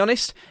 And to be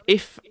honest,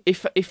 if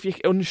you're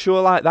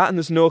unsure like that and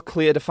there's no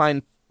clear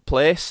defined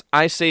place,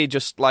 I say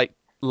just like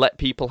let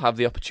people have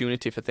the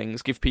opportunity for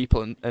things, give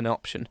people an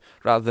option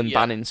rather than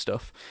banning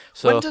stuff.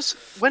 So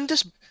when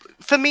does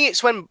for me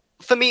it's when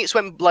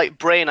like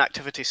brain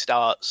activity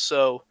starts.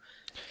 So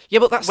yeah,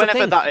 but that's the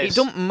thing. It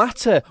doesn't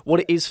matter what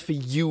it is for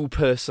you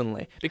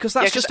personally, because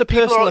that's just a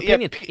personal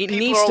opinion. It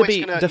needs to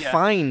be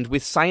defined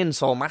with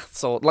science or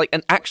maths or like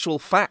an actual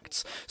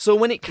facts. So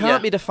when it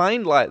can't be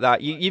defined like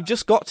that, you've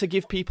just got to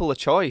give people a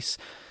choice.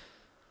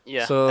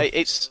 Yeah, so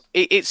it's.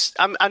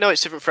 I know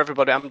it's different for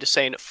everybody. I'm just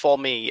saying, for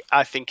me,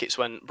 I think it's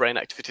when brain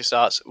activity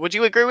starts. Would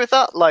you agree with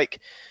that?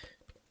 Like,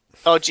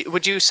 or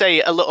would you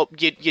say a little?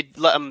 You'd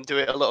let them do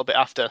it a little bit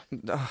after?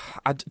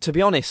 To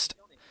be honest,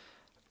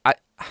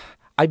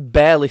 I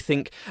barely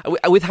think,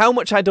 with how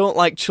much I don't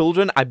like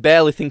children, I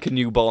barely think a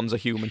newborn's a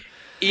human.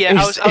 Yeah,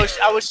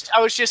 I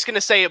was just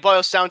gonna say it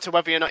boils down to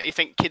whether or not you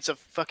think kids are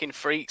fucking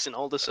freaks and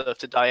all deserve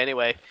to die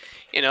anyway.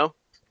 You know,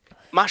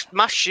 mass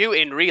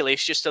shooting really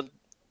is just a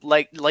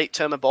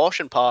late-term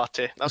abortion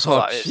party. That's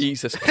all that is.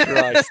 Jesus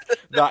Christ.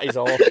 That is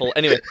awful.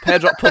 Anyway,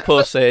 Pedro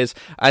Popo says,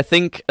 I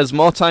think as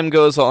more time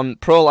goes on,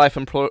 pro-life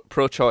and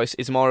pro-choice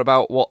is more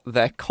about what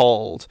they're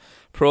called.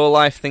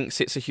 Pro-life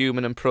thinks it's a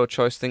human and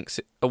pro-choice thinks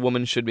a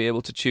woman should be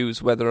able to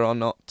choose whether or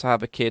not to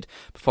have a kid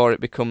before it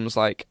becomes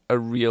like a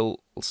real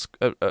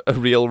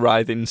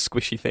writhing,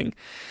 squishy thing.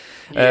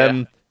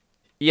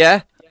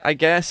 Yeah. I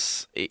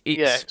guess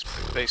it's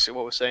basically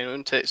what we're saying,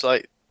 isn't it? It's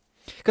like,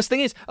 because the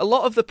thing is, a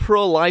lot of the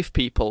pro-life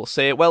people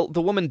say, well,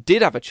 the woman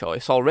did have a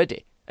choice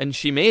already, and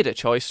she made a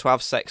choice to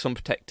have sex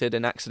unprotected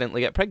and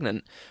accidentally get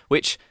pregnant,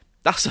 which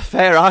that's a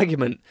fair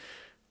argument.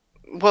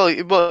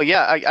 Well,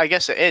 yeah, I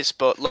guess it is,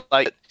 but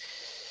like,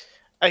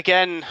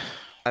 again,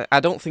 I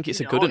don't think it's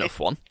a good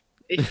enough one.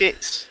 If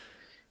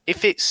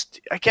it's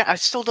again, I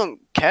still don't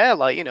care.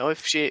 Like,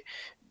 if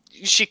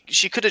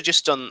she could have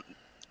just done,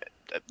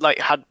 like,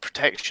 had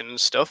protection and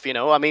stuff.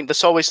 I mean,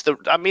 there's always the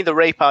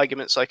rape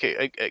argument's like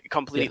a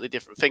completely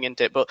different thing, isn't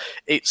it? But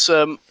it's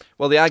well,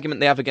 the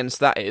argument they have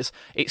against that is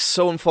it's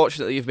so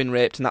unfortunate that you've been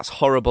raped and that's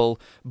horrible,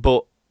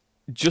 but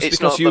just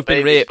because you've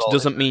been raped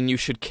doesn't mean you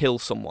should kill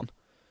someone.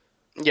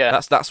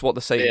 Yeah, that's what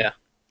they're saying. Yeah.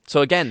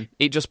 So again,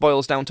 it just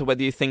boils down to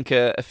whether you think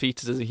a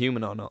fetus is a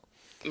human or not.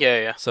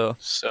 Yeah. So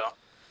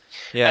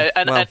yeah,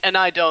 and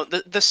I don't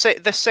the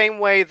same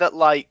way that,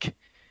 like,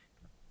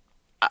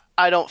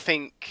 I don't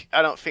think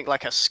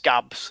like a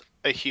scab's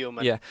a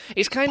human. Yeah,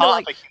 it's kind of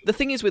like the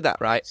thing is with that,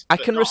 right? I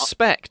can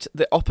respect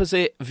the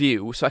opposite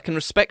view, so I can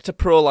respect a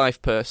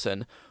pro-life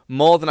person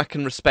more than I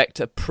can respect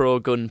a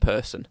pro-gun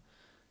person.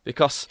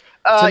 Because,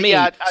 to me,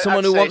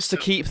 someone who wants to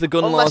keep the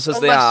gun laws as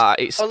they are,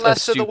 it's a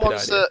stupid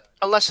idea.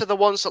 Unless they're the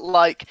ones that,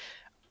 like,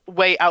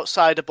 wait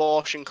outside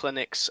abortion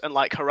clinics and,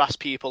 like, harass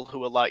people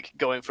who are, like,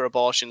 going for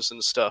abortions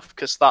and stuff,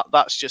 because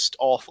that's just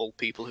awful,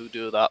 people who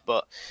do that.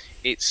 But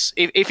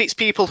if it's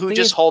people who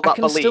just hold that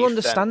belief, I can still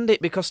understand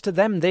it, because to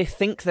them, they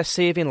think they're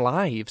saving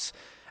lives.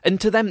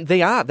 And to them,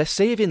 they're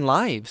saving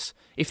lives.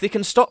 If they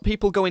can stop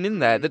people going in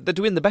there, they're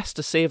doing the best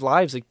to save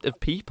lives of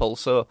people.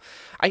 So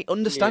I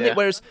understand it,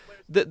 whereas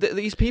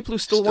these people who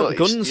still want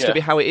guns to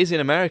be how it is in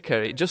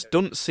America, it just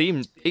doesn't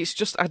seem... It's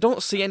just, I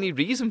don't see any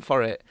reason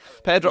for it.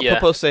 Pedro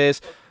Popo says,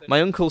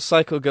 my uncle's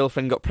psycho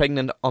girlfriend got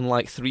pregnant on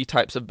like 3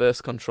 types of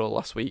birth control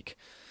last week.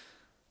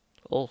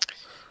 Oh.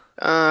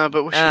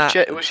 But was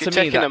she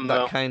taking them,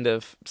 though? That kind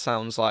of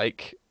sounds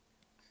like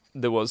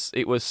it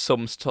was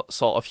some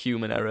sort of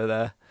human error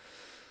there.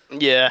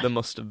 Yeah, there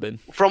must have been.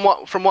 From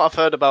what I've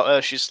heard about her,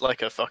 she's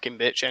like a fucking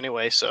bitch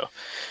anyway. So,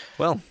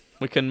 well,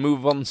 we can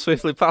move on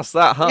swiftly past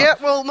that, huh? Yeah,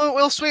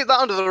 we'll sweep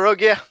that under the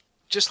rug. Yeah,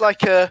 just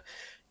like a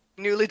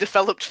newly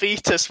developed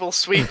fetus, we'll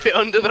sweep it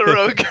under the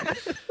rug.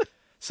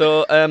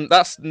 So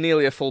that's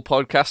nearly a full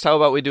podcast. How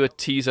about we do a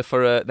teaser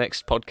for a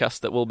next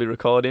podcast that we'll be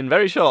recording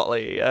very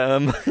shortly?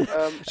 I've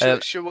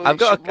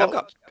got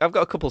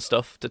a couple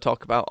stuff to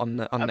talk about on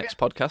next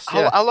podcast.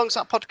 How long's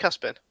that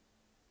podcast been?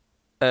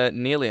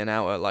 Nearly an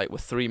hour. Like, we're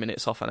 3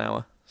 minutes off an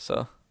hour.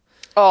 So.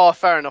 Oh,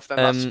 fair enough then.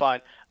 That's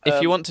fine.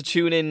 If you want to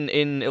tune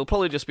in, it'll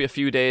probably just be a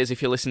few days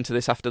if you listen to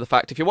this after the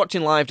fact. If you're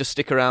watching live, just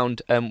stick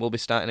around. We'll be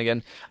starting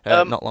again.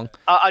 Not long.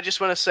 I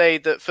just want to say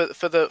that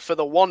for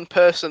the one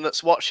person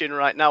that's watching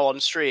right now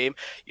on stream,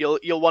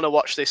 you'll want to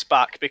watch this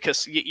back,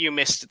 because you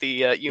missed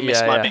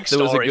my big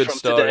story from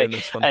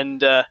today,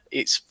 and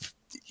it's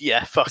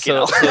fucking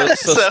hell.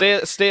 So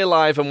stay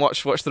alive and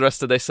watch the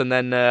rest of this, and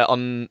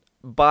then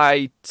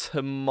by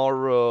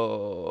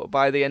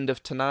the end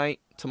of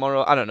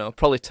tomorrow, I don't know,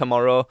 probably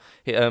tomorrow,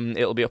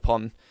 it'll be up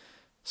on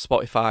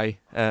Spotify,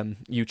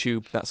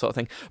 YouTube, that sort of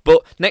thing.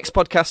 But next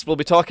podcast, we'll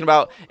be talking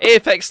about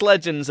Apex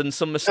Legends and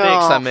some mistakes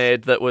I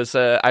made that was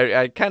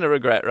I kind of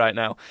regret right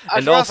now,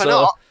 and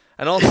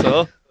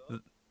also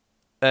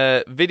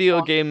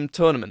video game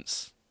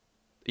tournaments,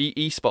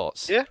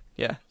 esports.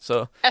 Yeah.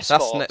 So that's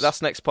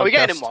next podcast. Are we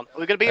getting in one? Are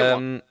we going to be in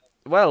one?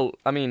 Well,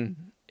 I mean,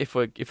 if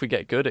we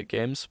get good at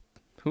games.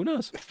 Who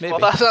knows? Maybe. Well,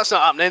 that's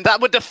not happening. That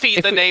would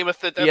defeat the name of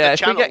the channel.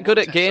 If we get good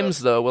at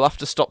games, though, we'll have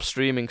to stop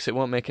streaming because it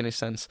won't make any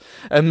sense.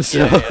 Anyway,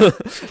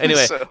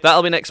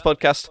 that'll be next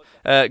podcast.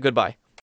 Goodbye.